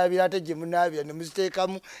mu kinaabira ate gye munaabira ne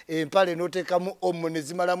muziteekamu empale n'oteekamu omo ne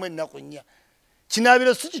zimalamu ennaku nnya.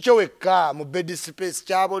 Kinaabiro si kikyo wekka mu bed space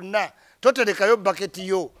kya bonna. Toterekayo bucket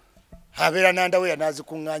yo. Abeera nandawe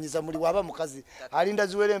yanazikuŋŋaanyiza muli waba mukazi alinda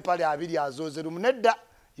ziwere empale abiri azooze lumu nedda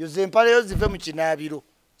yoze empale yo zive mu kinaabiro.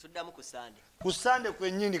 Tuddamu ku Sande. Ku Sande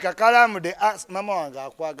kwennyini Kakalaamu de mama wange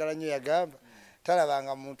akwagala nnyo yagamba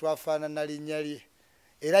talabanga muntu afaanana linnya lye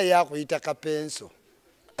era yakuyita Kapenso.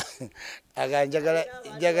 Aganjagala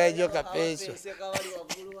nnyo Kapenso.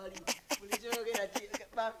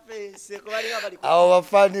 Awo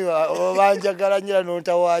bafaani banjagala nnyo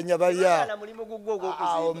n'otawaanya balya.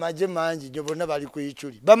 Awo maje mangi nyo bonna bali ku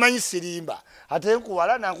Ichuli. Bamanyi sirimba. Ate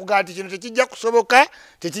nkuwala nankugamba nti kino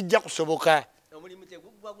tekijja kusoboka.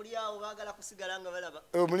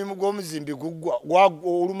 Omulimu gw'omuzimbi guggwa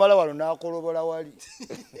olumala wano n'akolobola wali.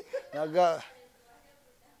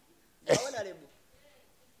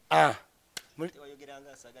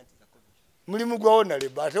 Mulimu gwa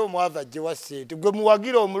Honorable ate omwava ajje wa ssente gwe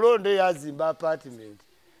muwagira omulonde yazimba apartment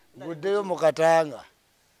guddeyo mu Katanga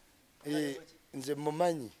nze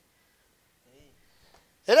mumanyi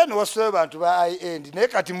era niwasulayo bantu ba end naye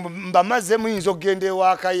kati mbamaze muyinza okugenda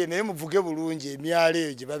ewakaye naye muvuge bulungi emyalo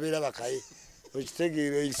eyo gye babeera bakaye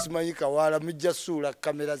okitegeera isimanyi kawaala mujja suula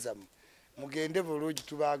kamera zammwe mugende bulungi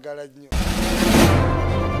tubaagala nnyo.